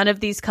none of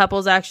these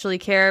couples actually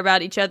care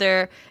about each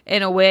other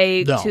in a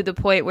way to the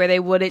point where they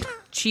wouldn't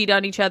cheat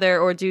on each other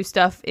or do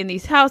stuff in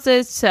these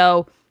houses.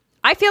 So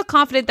I feel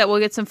confident that we'll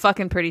get some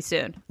fucking pretty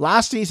soon.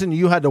 Last season,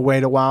 you had to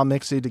wait a while,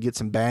 Mixie, to get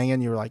some banging.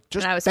 You were like,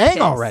 just bang pissed.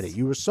 already.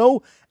 You were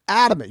so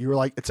adamant. You were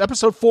like, it's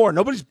episode 4.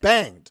 Nobody's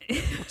banged.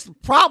 What's the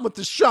problem with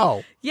the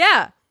show?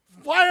 Yeah.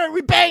 Why aren't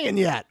we banging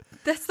yet?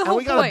 That's the whole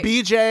point. And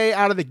we got a BJ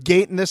out of the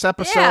gate in this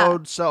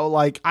episode. So,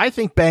 I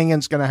think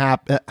banging's going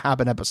to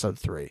happen episode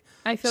 3.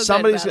 I feel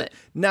good about it.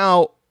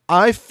 Now,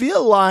 I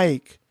feel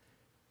like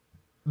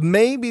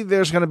maybe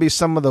there's going to be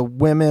some of the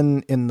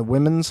women in the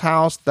women's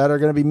house that are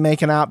going to be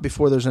making out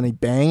before there's any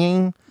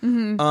banging.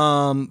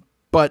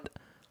 But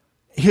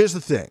here's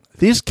the thing.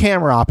 These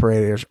camera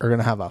operators are going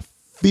to have a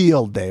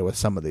field day with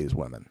some of these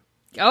women.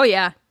 Oh,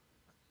 yeah.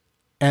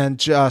 And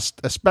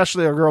just,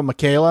 especially our girl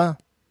Michaela,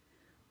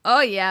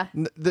 Oh, yeah.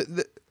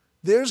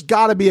 there's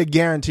got to be a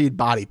guaranteed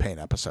body paint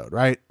episode,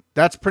 right?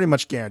 That's pretty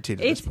much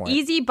guaranteed at It's this point.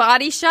 easy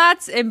body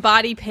shots and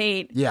body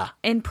paint. Yeah.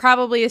 And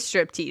probably a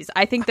striptease.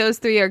 I think those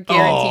three are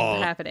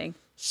guaranteed happening.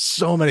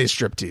 So many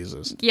strip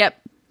teases.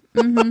 Yep.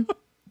 Mm-hmm.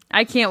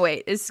 I can't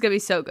wait. This is going to be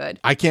so good.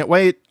 I can't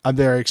wait. I'm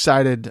very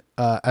excited.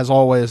 As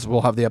always,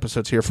 we'll have the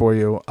episodes here for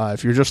you.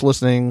 If you're just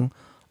listening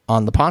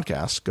on the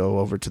podcast, go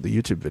over to the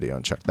YouTube video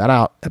and check that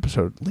out.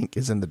 Episode link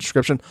is in the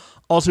description.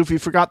 Also, if you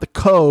forgot the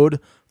code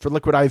for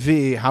Liquid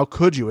IV, how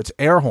could you? It's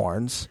air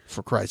horns,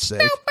 for Christ's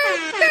sake.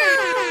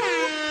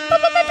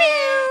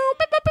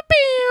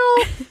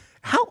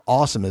 How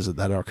awesome is it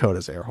that our code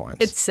is air horns?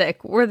 It's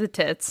sick. We're the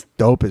tits.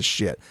 Dope as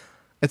shit.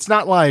 It's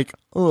not like,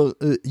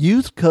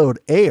 use code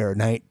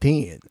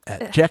AIR19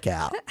 at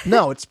checkout.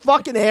 No, it's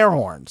fucking air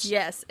horns.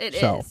 Yes, it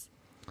So, is.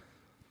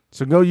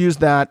 So go use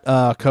that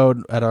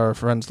code at our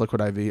friends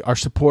Liquid IV, our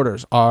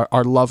supporters,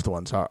 our loved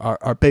ones,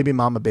 our baby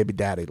mama, baby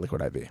daddy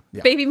Liquid IV.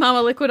 Yeah. Baby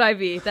Mama Liquid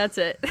IV. That's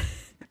it.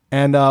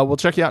 And we'll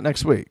check you out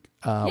next week.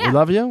 We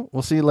love you.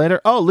 We'll see you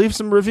later. Oh, leave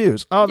some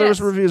reviews. Oh, there was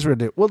Yes. reviews we're going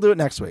to do. We'll do it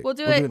next week. We'll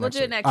do it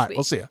next All right, week.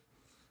 we'll see you.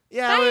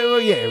 Yeah,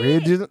 we'll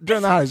do it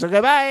during the holidays. Okay,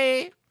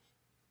 bye.